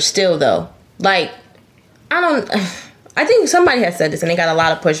each other still, though. Like, I think somebody has said this, and they got a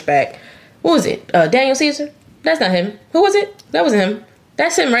lot of pushback. What was it? Daniel Caesar? That's not him. Who was it? That wasn't him.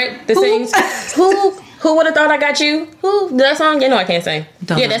 That's him, right? The sings. Who would have thought I got you? Who? That song? I can't sing.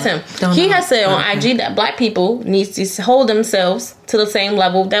 That's him. He has said on IG that black people need to hold themselves to the same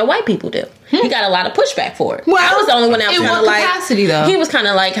level that white people do. He got a lot of pushback for it. Well, I was the only one that was kind of like, capacity, though. He was kind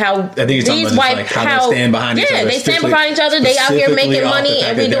of like how these white, like how they stand behind each other. They stand behind each other. They out here making money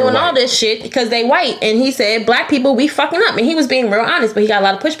and we doing all this shit because they white. And he said, black people, we fucking up. And he was being real honest, but he got a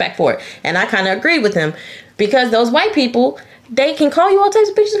lot of pushback for it. And I kind of agreed with him because those white people, they can call you all types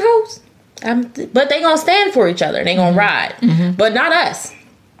of bitches and hoes. But they gonna stand for each other. They gonna ride. Mm-hmm. But not us.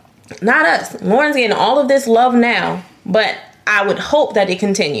 Not us. Lauren's getting all of this love now, but I would hope that it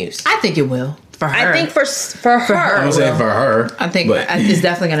continues. I think it will. For her. I think for her. I'm saying for her. I think it's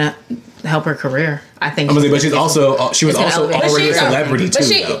definitely gonna help her career. I think. But she was also already a celebrity too.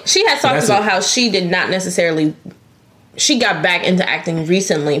 But she has talked about how she did not necessarily. She got back into acting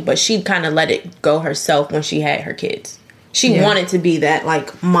recently, but she kind of let it go herself when she had her kids. She wanted to be that,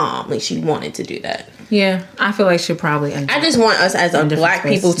 like, mom. Like, she wanted to do that. Yeah, I feel like she'll probably... I just want us as a black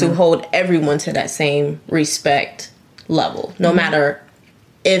people to hold everyone to that same respect level. No matter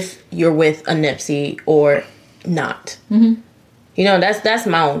if you're with a Nipsey or not. Mm-hmm. That's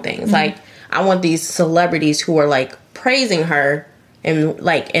my own thing. It's like, I want these celebrities who are, like, praising her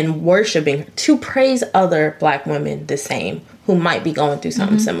and worshiping her to praise other black women the same who might be going through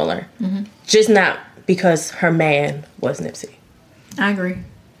something similar. Mm-hmm. Just not... because her man was Nipsey. I agree.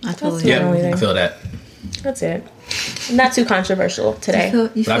 I totally agree. I feel that. That's it. Not too controversial today.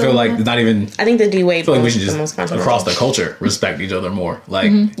 But I feel like not even... I think the D-Wade was we should just, across the culture, respect each other more.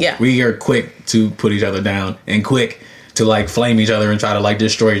 Like, we are quick to put each other down and quick to like flame each other and try to like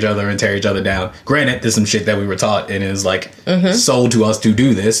destroy each other and tear each other down. Granted, there's some shit that we were taught and is like sold to us to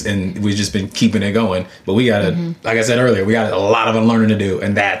do this, and we've just been keeping it going. But we gotta, like I said earlier, we got a lot of unlearning to do,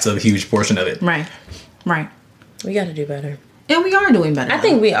 and that's a huge portion of it. Right. We got to do better. And we are doing better. I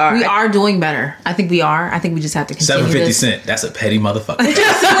think we are. We are doing better. I think we are. I think we just have to continue 750 cent. That's a petty motherfucker.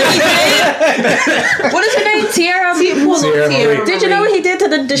 What is her name? Tiara Marie. Did you know what he did to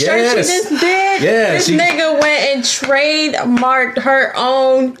the shirt she just did? Yeah, this nigga went and trademarked her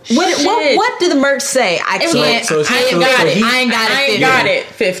own What did the merch say? I can't. I ain't got it.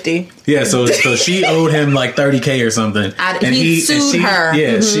 50. Yeah, so she owed him like 30K or something. And he sued her.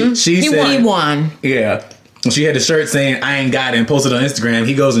 Yeah, she said He won. Yeah. She had a shirt saying "I ain't got it" and posted on Instagram.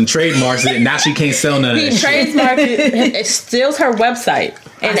 He goes and trademarks it, and now she can't sell none of it. He trademarked it. It steals her website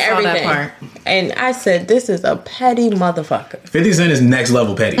and everything. That part. And I said, "This is a petty motherfucker." 50 Cent is next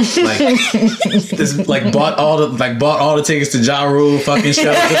level petty. Like this, like bought all the tickets to Ja Rule fucking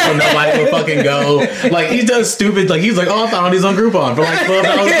show just so nobody would fucking go. Like he does stupid. Like he's like, "Oh, I found these on Groupon for like $12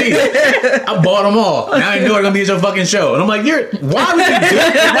 a piece. I bought them all. Now I know they're gonna be at your fucking show." And I'm like, why would you do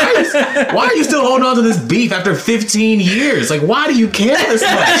that? Why are you still holding on to this beef after 15 years? Like, why do you care this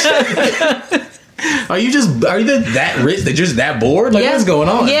much? Are you that rich that you're just that bored? Like, what's going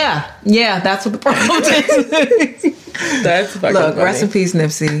on? Yeah, that's what the problem is. That's fucking Look, funny. rest in peace,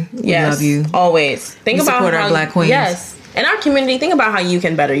 Nipsey. We love you. Always. Think about support our Black queens. Yes. In our community, think about how you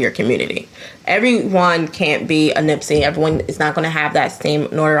can better your community. Everyone can't be a Nipsey. Everyone is not going to have that same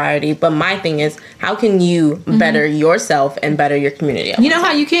notoriety. But my thing is, how can you better yourself and better your community? You know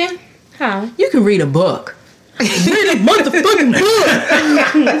how you can? How? You can read a book. Read a motherfucking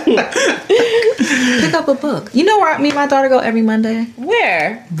book. Pick up a book. You know where me and my daughter go every Monday?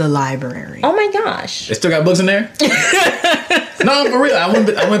 Where? The library. Oh my gosh. They still got books in there? No, for real. I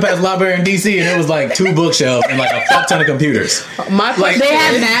went past the library in DC and it was like 2 bookshelves and like a fuck ton of computers. My question They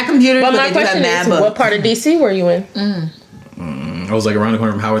have mad computers, but but my they do have question mad is, books. what part of DC were you in? I was like around the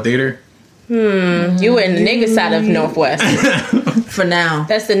corner from Howard Theater. You were in the nigga side of Northwest. For now.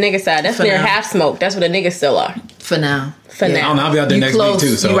 That's the nigga side. That's For near now. Half Smoke. That's where the niggas still are. For now. For I don't now. know, I'll be out there You next close.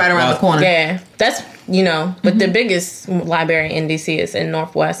 week too. So You right around the corner. Yeah. That's, but the biggest library in DC is in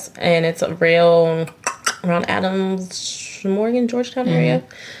Northwest. And it's a real, around Adams, Morgan, Georgetown area.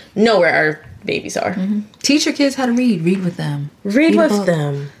 Nowhere our babies are. Teach your kids how to read. Read with them. Read a with book.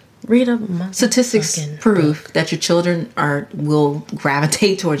 them. Read a Statistics fucking prove that your children will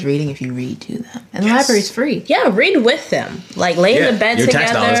gravitate towards reading if you read to them. And the library's free. Yeah, read with them. Like lay in the bed your together.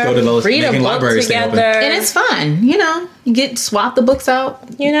 tax dollars go to those read a making book libraries stay together. open. And it's fun. You swap the books out.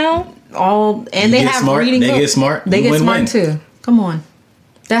 And You they get have smart, reading they books. get smart, They get win-win. smart too. Come on.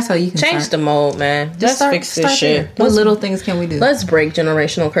 That's how you can Change the mold, man. Let's fix this start shit. there. What little things can we do? Let's break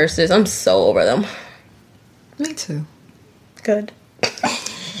generational curses. I'm so over them. Me too. Good.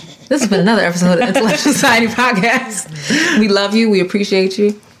 This has been another episode of Intellectual Society Podcast. We love you. We appreciate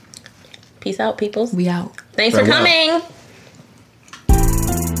you. Peace out, peoples. We out. Thanks for Farewell. coming.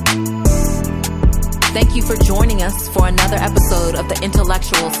 Thank you for joining us for another episode of the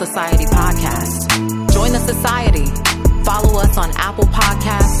Intellectual Society Podcast. Join the society. Follow us on Apple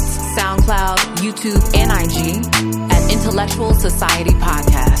Podcasts, SoundCloud, YouTube, and IG at Intellectual Society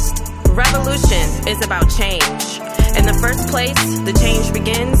Podcast. Revolution is about change. In the first place, the change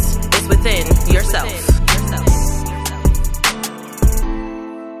begins is within yourself.